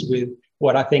compromises with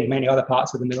what I think many other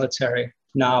parts of the military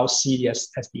now see as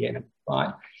the enemy.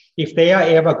 Right? If they are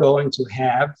ever going to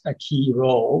have a key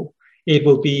role, it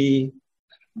will be,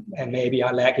 and maybe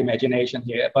I lack imagination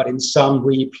here, but in some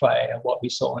replay of what we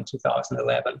saw in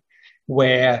 2011,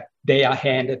 where they are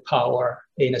handed power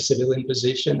in a civilian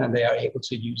position and they are able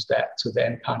to use that to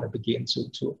then kind of begin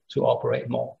to operate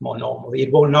more normally.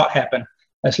 It will not happen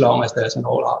as long as there's an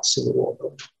all-out civil war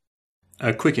going.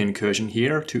 A quick incursion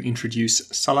here to introduce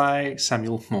Salai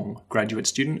Samuel Hmong, graduate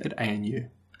student at ANU.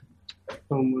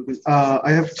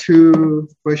 I have two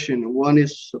questions. One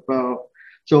is about,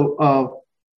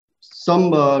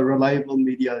 some reliable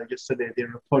media yesterday, they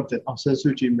report that Aung San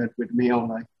Suu Kyi met with me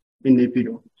online in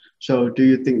Naypyidaw. So do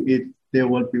you think there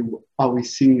will be, are we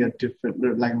seeing a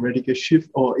different, like radical shift,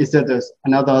 or is that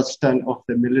another stand of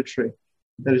the military?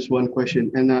 That is one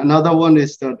question. And another one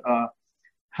is that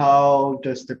how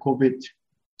does the COVID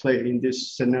play in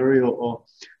this scenario? Or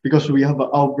because we have an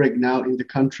outbreak now in the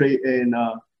country, and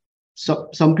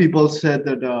some people said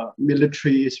that the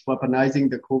military is weaponizing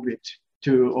the COVID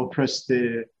to oppress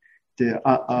the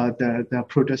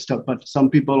protester, but some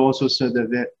people also said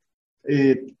that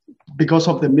because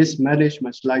of the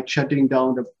mismanagement, like shutting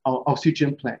down the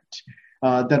oxygen plant,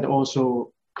 that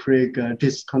also create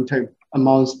discontent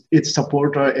amongst its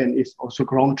supporter and its also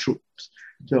ground troops.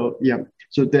 So yeah,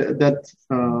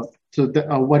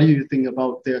 what do you think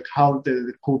about how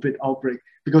the COVID outbreak?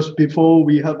 Because before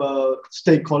we have a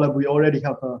state collapse, we already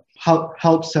have a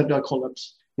health center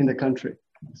collapse in the country.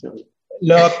 So.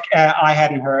 Look, I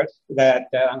hadn't heard that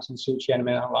Aung San Suu Kyi and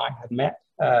Min Aung Hlaing had met.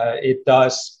 It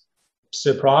does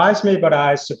surprise me, but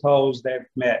I suppose they've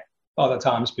met other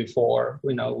times before,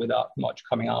 without much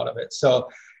coming out of it. So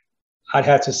I'd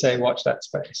have to say, watch that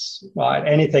space, right?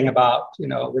 Anything about,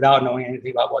 without knowing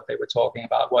anything about what they were talking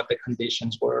about, what the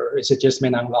conditions were. Is it just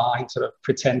Min Aung Hlaing sort of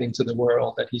pretending to the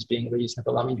world that he's being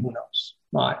reasonable? I mean, who knows,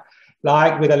 right?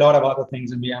 Like with a lot of other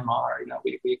things in Myanmar,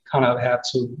 we kind of have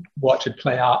to watch it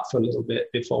play out for a little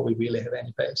bit before we really have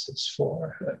any basis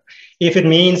for it. If it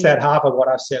means that half of what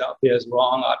I've said up here is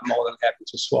wrong, I'm more than happy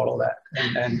to swallow that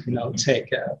and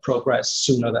take progress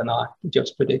sooner than I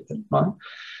just predicted. Right?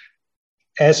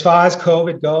 As far as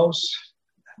COVID goes,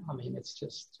 I mean, it's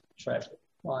just tragic.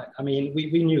 Right? I mean,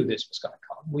 we knew this was going to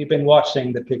come. We've been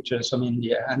watching the pictures from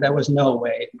India, and there was no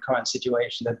way in the current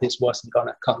situation that this wasn't going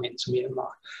to come into Myanmar.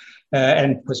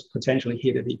 And potentially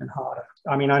hit it even harder.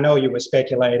 I mean, I know you were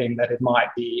speculating that it might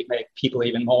make people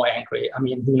even more angry. I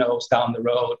mean, who knows down the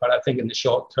road? But I think in the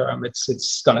short term,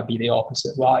 it's going to be the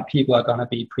opposite, right? People are going to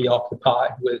be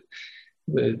preoccupied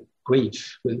with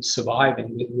grief, with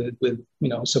surviving, with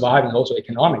surviving also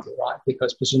economically, right?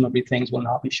 Because presumably things will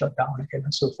not be shut down again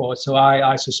and so forth. So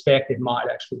I suspect it might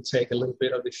actually take a little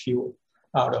bit of the fuel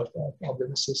out of the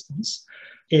resistance.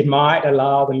 It might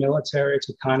allow the military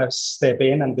to kind of step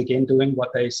in and begin doing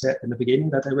what they said in the beginning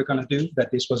that they were going to do, that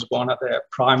this was one of their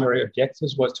primary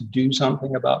objectives, was to do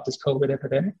something about this COVID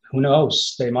epidemic. Who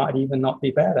knows? They might even not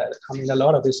be bad at it. I mean, a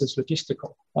lot of this is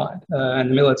logistical, right?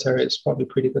 And the military is probably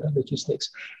pretty good at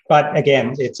logistics. But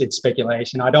again, it's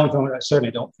speculation. I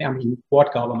certainly don't think, I mean,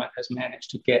 what government has managed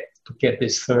to get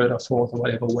this third or fourth or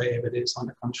whatever wave it is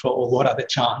under control? What are the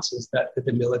chances that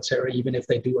the military, even if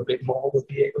they do a bit more, will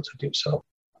be able to do so?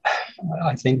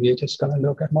 I think we're just going to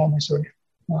look at more misery,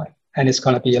 right? And it's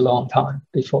going to be a long time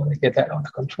before they get that under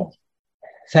control.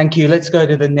 Thank you. Let's go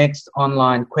to the next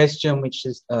online question, which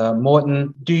is,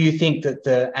 Morten, do you think that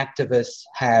the activists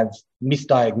have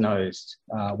misdiagnosed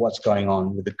what's going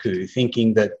on with the coup,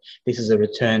 thinking that this is a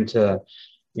return to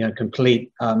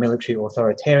complete military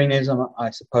authoritarianism, I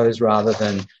suppose, rather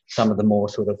than some of the more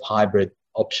sort of hybrid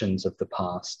options of the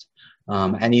past.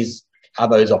 And are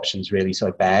those options really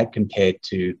so bad compared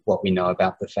to what we know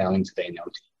about the failings of the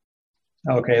NLD?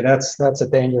 Okay, that's a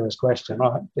dangerous question,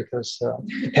 right? Because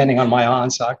depending on my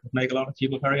answer, I could make a lot of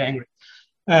people very angry.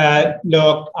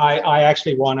 Look, I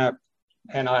actually want to,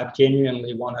 and I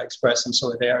genuinely want to express some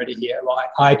solidarity here, right?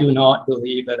 I do not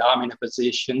believe that I'm in a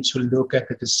position to look at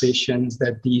the decisions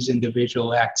that these individual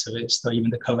activists or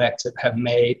even the collective have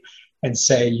made and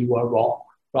say you are wrong,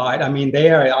 right? I mean,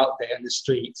 they are out there in the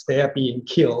streets, they are being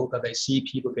killed, but they see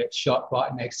people get shot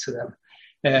right next to them.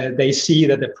 They see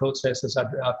that the protesters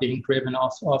are being driven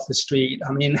off the street.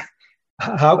 I mean,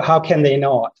 how can they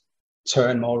not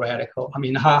turn more radical? I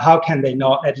mean, how can they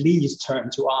not at least turn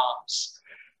to arms?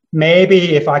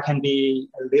 Maybe if I can be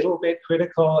a little bit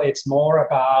critical, it's more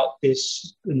about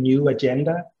this new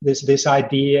agenda, this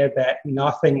idea that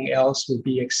nothing else would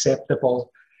be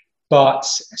acceptable but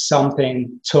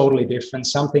something totally different,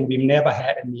 something we've never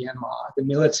had in Myanmar, the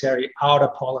military out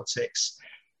of politics.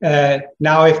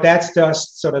 Now, if that's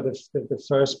just sort of the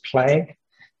first play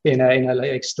in a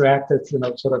extracted,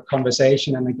 sort of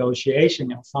conversation and negotiation,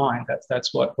 you'll find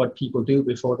that's what people do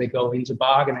before they go into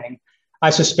bargaining. I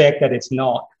suspect that it's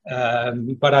not,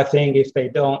 but I think if they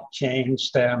don't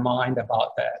change their mind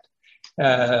about that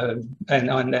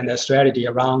and their strategy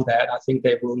around that, I think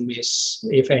they will miss,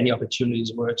 if any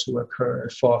opportunities were to occur,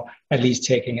 for at least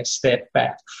taking a step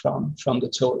back from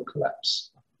the total collapse.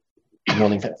 Good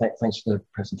morning. Thanks for the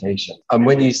presentation.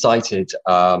 When you cited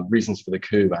reasons for the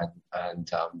coup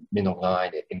and Min Aung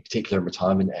Hlaing, in particular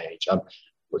retirement age,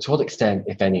 to what extent,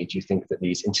 if any, do you think that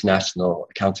these international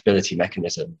accountability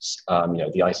mechanisms,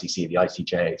 the ICC, the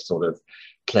ICJ, sort of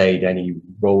played any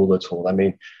role at all? I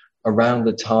mean, around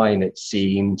the time it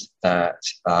seemed that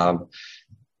that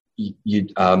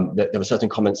there were certain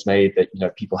comments made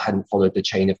that people hadn't followed the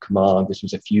chain of command. This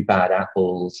was a few bad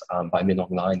apples by Min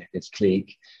Aung Hlaing and his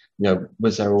clique.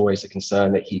 Was there always a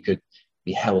concern that he could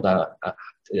be hung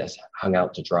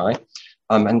out to dry?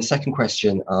 And the second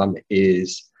question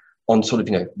is on sort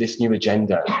of, this new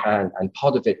agenda. And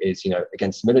part of it is,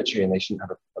 against the military, and they shouldn't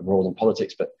have a role in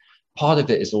politics, but part of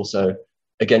it is also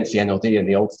against the NLD and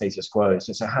the old status quo.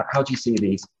 So how do you see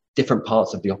these different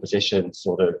parts of the opposition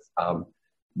sort of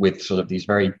with sort of these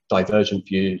very divergent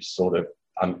views sort of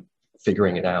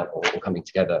figuring it out or coming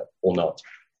together or not?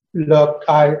 Look,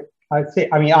 I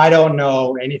don't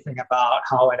know anything about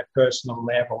how, at a personal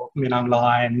level, Min Aung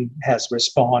Hlaing has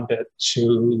responded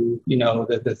to,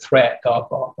 the threat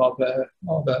of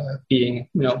being,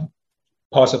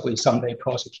 possibly someday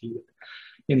prosecuted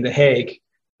in The Hague.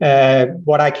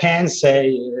 What I can say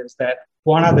is that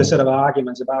one of the sort of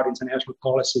arguments about international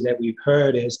policy that we've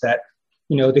heard is that,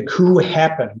 the coup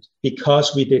happened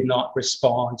because we did not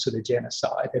respond to the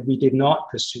genocide, that we did not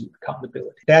pursue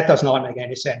accountability. That does not make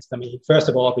any sense to me. First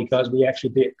of all, because we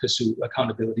actually did pursue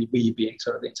accountability, we being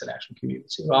sort of the international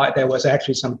community, right? There was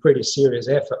actually some pretty serious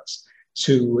efforts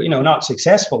to, not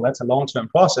successful, that's a long-term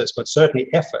process, but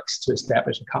certainly efforts to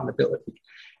establish accountability.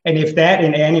 And if that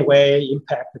in any way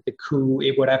impacted the coup,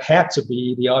 it would have had to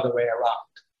be the other way around.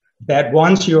 That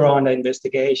once you're on an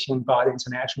investigation by the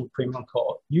International Criminal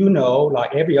Court,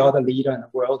 like every other leader in the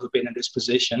world who's been in this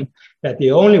position, that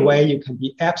the only way you can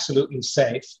be absolutely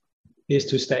safe is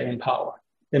to stay in power.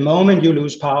 The moment you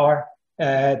lose power,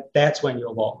 that's when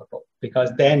you're vulnerable,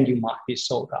 because then you might be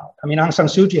sold out. I mean, Aung San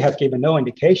Suu Kyi has given no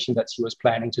indication that she was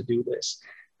planning to do this.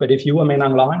 But if you were Min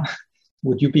Aung Hlaing,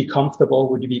 would you be comfortable,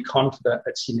 would you be confident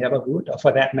that she never would, or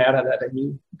for that matter, that a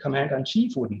new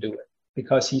commander-in-chief wouldn't do it?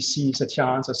 Because he sees a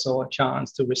chance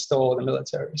to restore the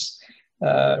military's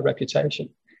reputation.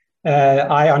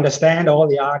 I understand all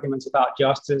the arguments about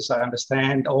justice. I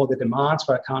understand all the demands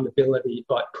for accountability,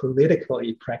 but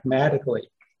politically, pragmatically,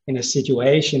 in a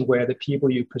situation where the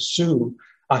people you pursue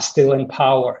are still in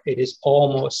power, it is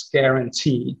almost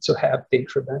guaranteed to have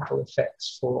detrimental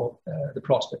effects for the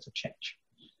prospects of change.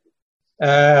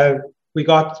 We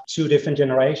got two different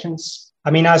generations.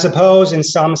 I mean, I suppose in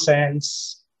some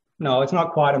sense, no, it's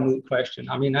not quite a moot question.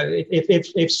 I mean,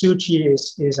 if Suu Kyi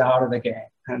is out of the game,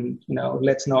 and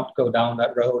let's not go down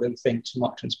that road and think too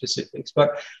much in specifics.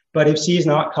 But if she's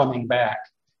not coming back,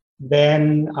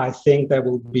 then I think there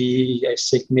will be a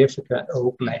significant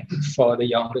opening for the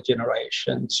younger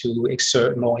generation to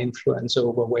exert more influence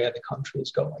over where the country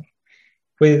is going.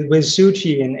 With Suu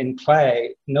Kyi in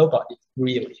play, nobody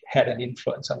really had an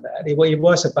influence on that. It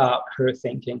was about her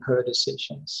thinking, her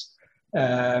decisions.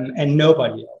 And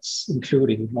nobody else,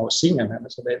 including more senior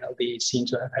members of NLD, seem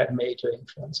to have had major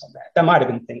influence on that. There might have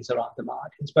been things around the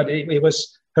margins, but it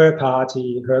was her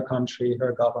party, her country,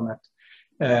 her government.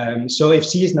 So if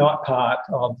she's not part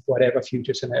of whatever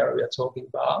future scenario we're talking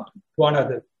about, one of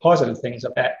the positive things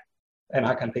of that, and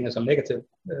I can think of some negative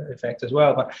effects as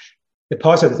well, but the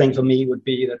positive thing for me would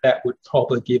be that that would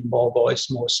probably give more voice,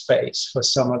 more space for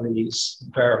some of these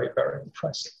very, very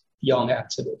impressive young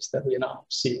activists that we are now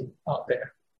seeing out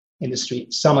there in the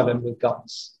streets, some of them with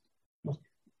guns.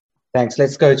 Thanks.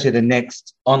 Let's go to the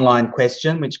next online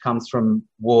question, which comes from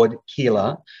Ward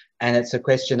Keeler. And it's a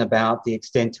question about the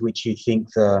extent to which you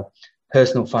think the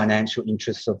personal financial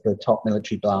interests of the top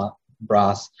military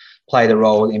brass played a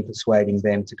role in persuading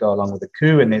them to go along with the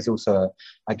coup. And there's also,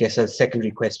 I guess, a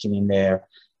secondary question in there,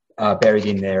 buried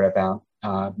in there about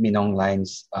Min Aung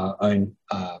Hlaing's own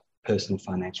personal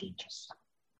financial interests.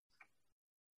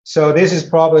 So this is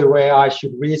probably where I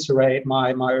should reiterate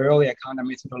my earlier kind of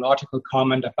methodological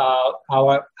comment about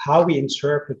how we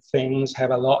interpret things have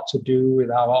a lot to do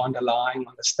with our underlying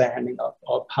understanding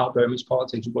of how Burmese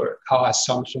politics work, our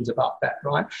assumptions about that,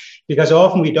 right? Because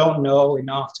often we don't know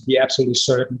enough to be absolutely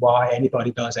certain why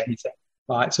anybody does anything,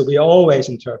 right? So we're always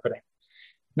interpreting.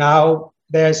 Now,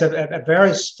 there's a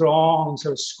very strong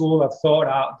sort of school of thought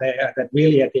out there that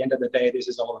really at the end of the day, this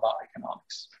is all about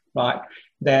economics, right?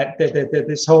 That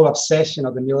this whole obsession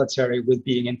of the military with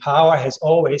being in power has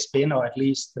always been, or at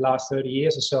least the last 30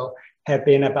 years or so, have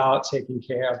been about taking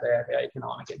care of their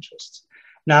economic interests.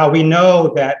 Now, we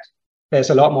know that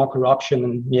there's a lot more corruption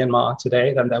in Myanmar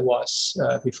today than there was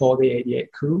before the 88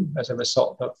 coup as a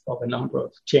result of a number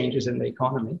of changes in the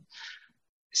economy.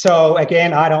 So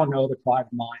again, I don't know the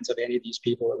private minds of any of these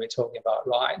people that we're talking about,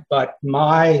 right? But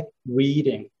my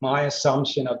reading, my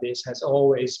assumption of this has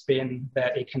always been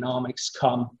that economics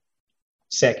come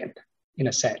second, in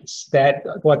a sense. That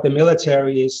what the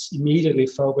military is immediately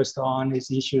focused on is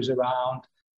issues around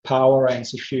power and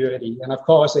security. And of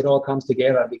course, it all comes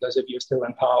together because if you're still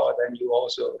in power, then you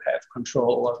also have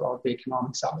control of the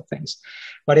economic side of things.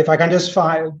 But if I can just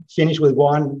finish with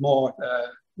one more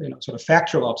sort of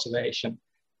factual observation.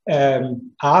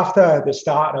 After the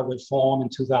start of reform in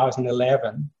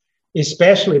 2011,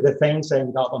 especially the Thein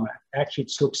Sein government actually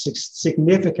took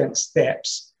significant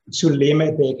steps to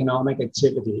limit the economic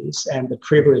activities and the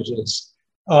privileges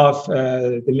of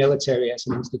the military as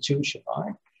an institution,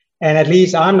 right? And at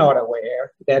least I'm not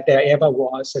aware that there ever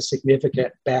was a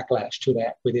significant backlash to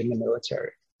that within the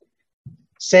military.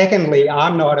 Secondly,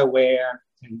 I'm not aware,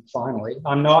 and finally,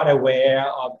 I'm not aware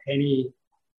of any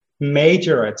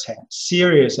major attempts,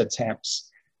 serious attempts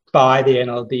by the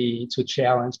NLD to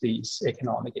challenge these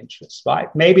economic interests, right?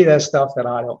 Maybe there's stuff that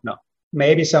I don't know.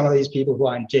 Maybe some of these people who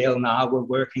are in jail now were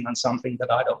working on something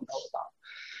that I don't know about.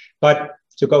 But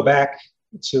to go back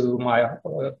to my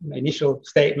initial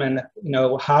statement,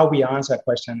 how we answer that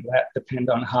question, that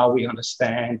depends on how we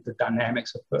understand the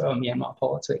dynamics of Myanmar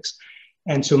politics.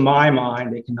 And to my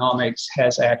mind, economics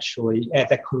has actually,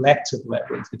 at a collective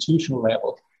level, institutional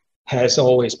level, has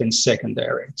always been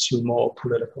secondary to more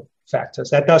political factors.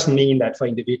 That doesn't mean that for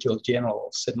individual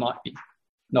generals, it might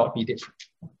not be different.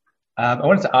 I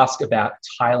wanted to ask about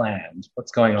Thailand,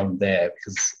 what's going on there?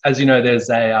 Because as you know, there's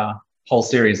a whole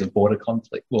series of border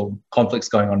conflicts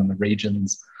going on in the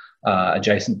regions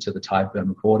adjacent to the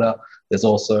Thai-Burma border. There's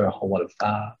also a whole lot of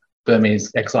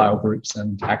Burmese exile groups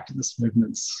and activist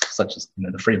movements, such as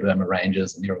the Free Burma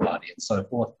Rangers and the Irrawaddy and so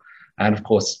forth. And of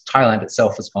course, Thailand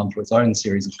itself has gone through its own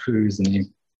series of coups in the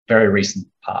very recent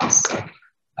past. So,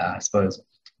 I suppose the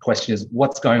question is,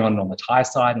 what's going on the Thai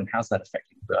side and how's that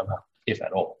affecting Burma, if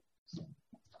at all?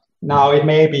 Now, it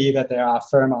may be that there are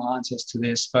firmer answers to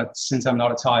this, but since I'm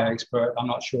not a Thai expert, I'm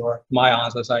not sure my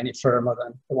answers are any firmer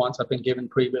than the ones I've been given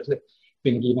previously.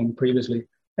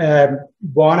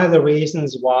 One of the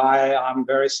reasons why I'm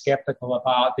very skeptical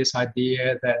about this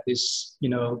idea that this,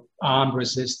 armed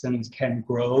resistance can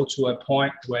grow to a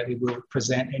point where it will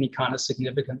present any kind of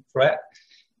significant threat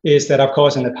is that, of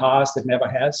course, in the past, it never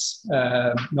has.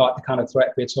 Not the kind of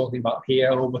threat we're talking about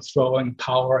here, overthrowing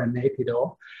power in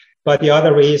Naypyidaw. But the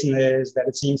other reason is that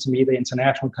it seems to me the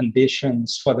international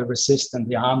conditions for the resistance,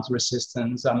 the armed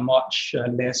resistance, are much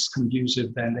less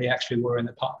conducive than they actually were in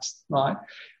the past, right?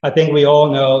 I think we all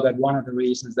know that one of the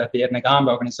reasons that the ethnic armed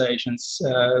organizations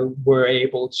were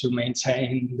able to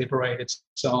maintain liberated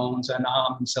zones and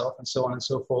arm themselves and so on and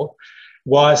so forth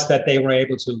was that they were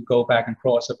able to go back and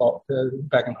forth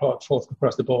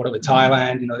across the border with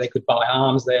Thailand. They could buy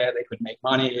arms there, they could make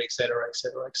money, et cetera, et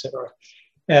cetera, et cetera.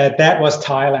 That was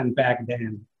Thailand back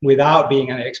then. Without being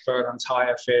an expert on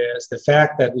Thai affairs, the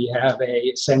fact that we have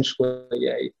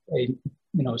essentially a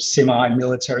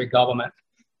semi-military government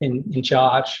in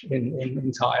charge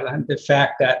in Thailand. The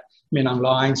fact that Min Aung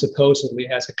Hlaing supposedly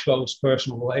has a close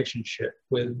personal relationship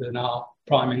with the now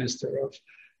Prime Minister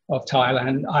of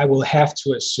Thailand, I will have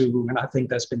to assume, and I think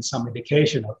there's been some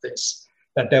indication of this,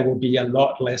 that there will be a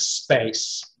lot less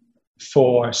space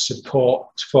for support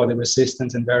for the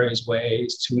resistance in various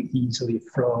ways to easily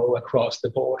flow across the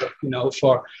border,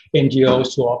 for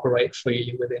NGOs to operate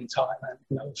freely within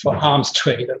Thailand, for arms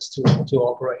traders to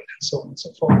operate, and so on and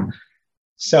so forth.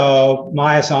 So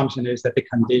my assumption is that the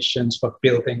conditions for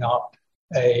building up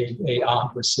a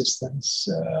armed resistance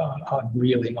are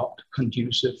really not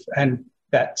conducive, and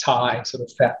that Thai sort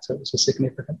of factor is a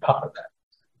significant part of that.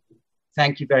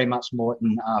 Thank you very much,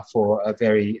 Morten, for a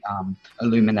very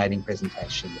illuminating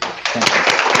presentation. Thank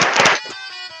you.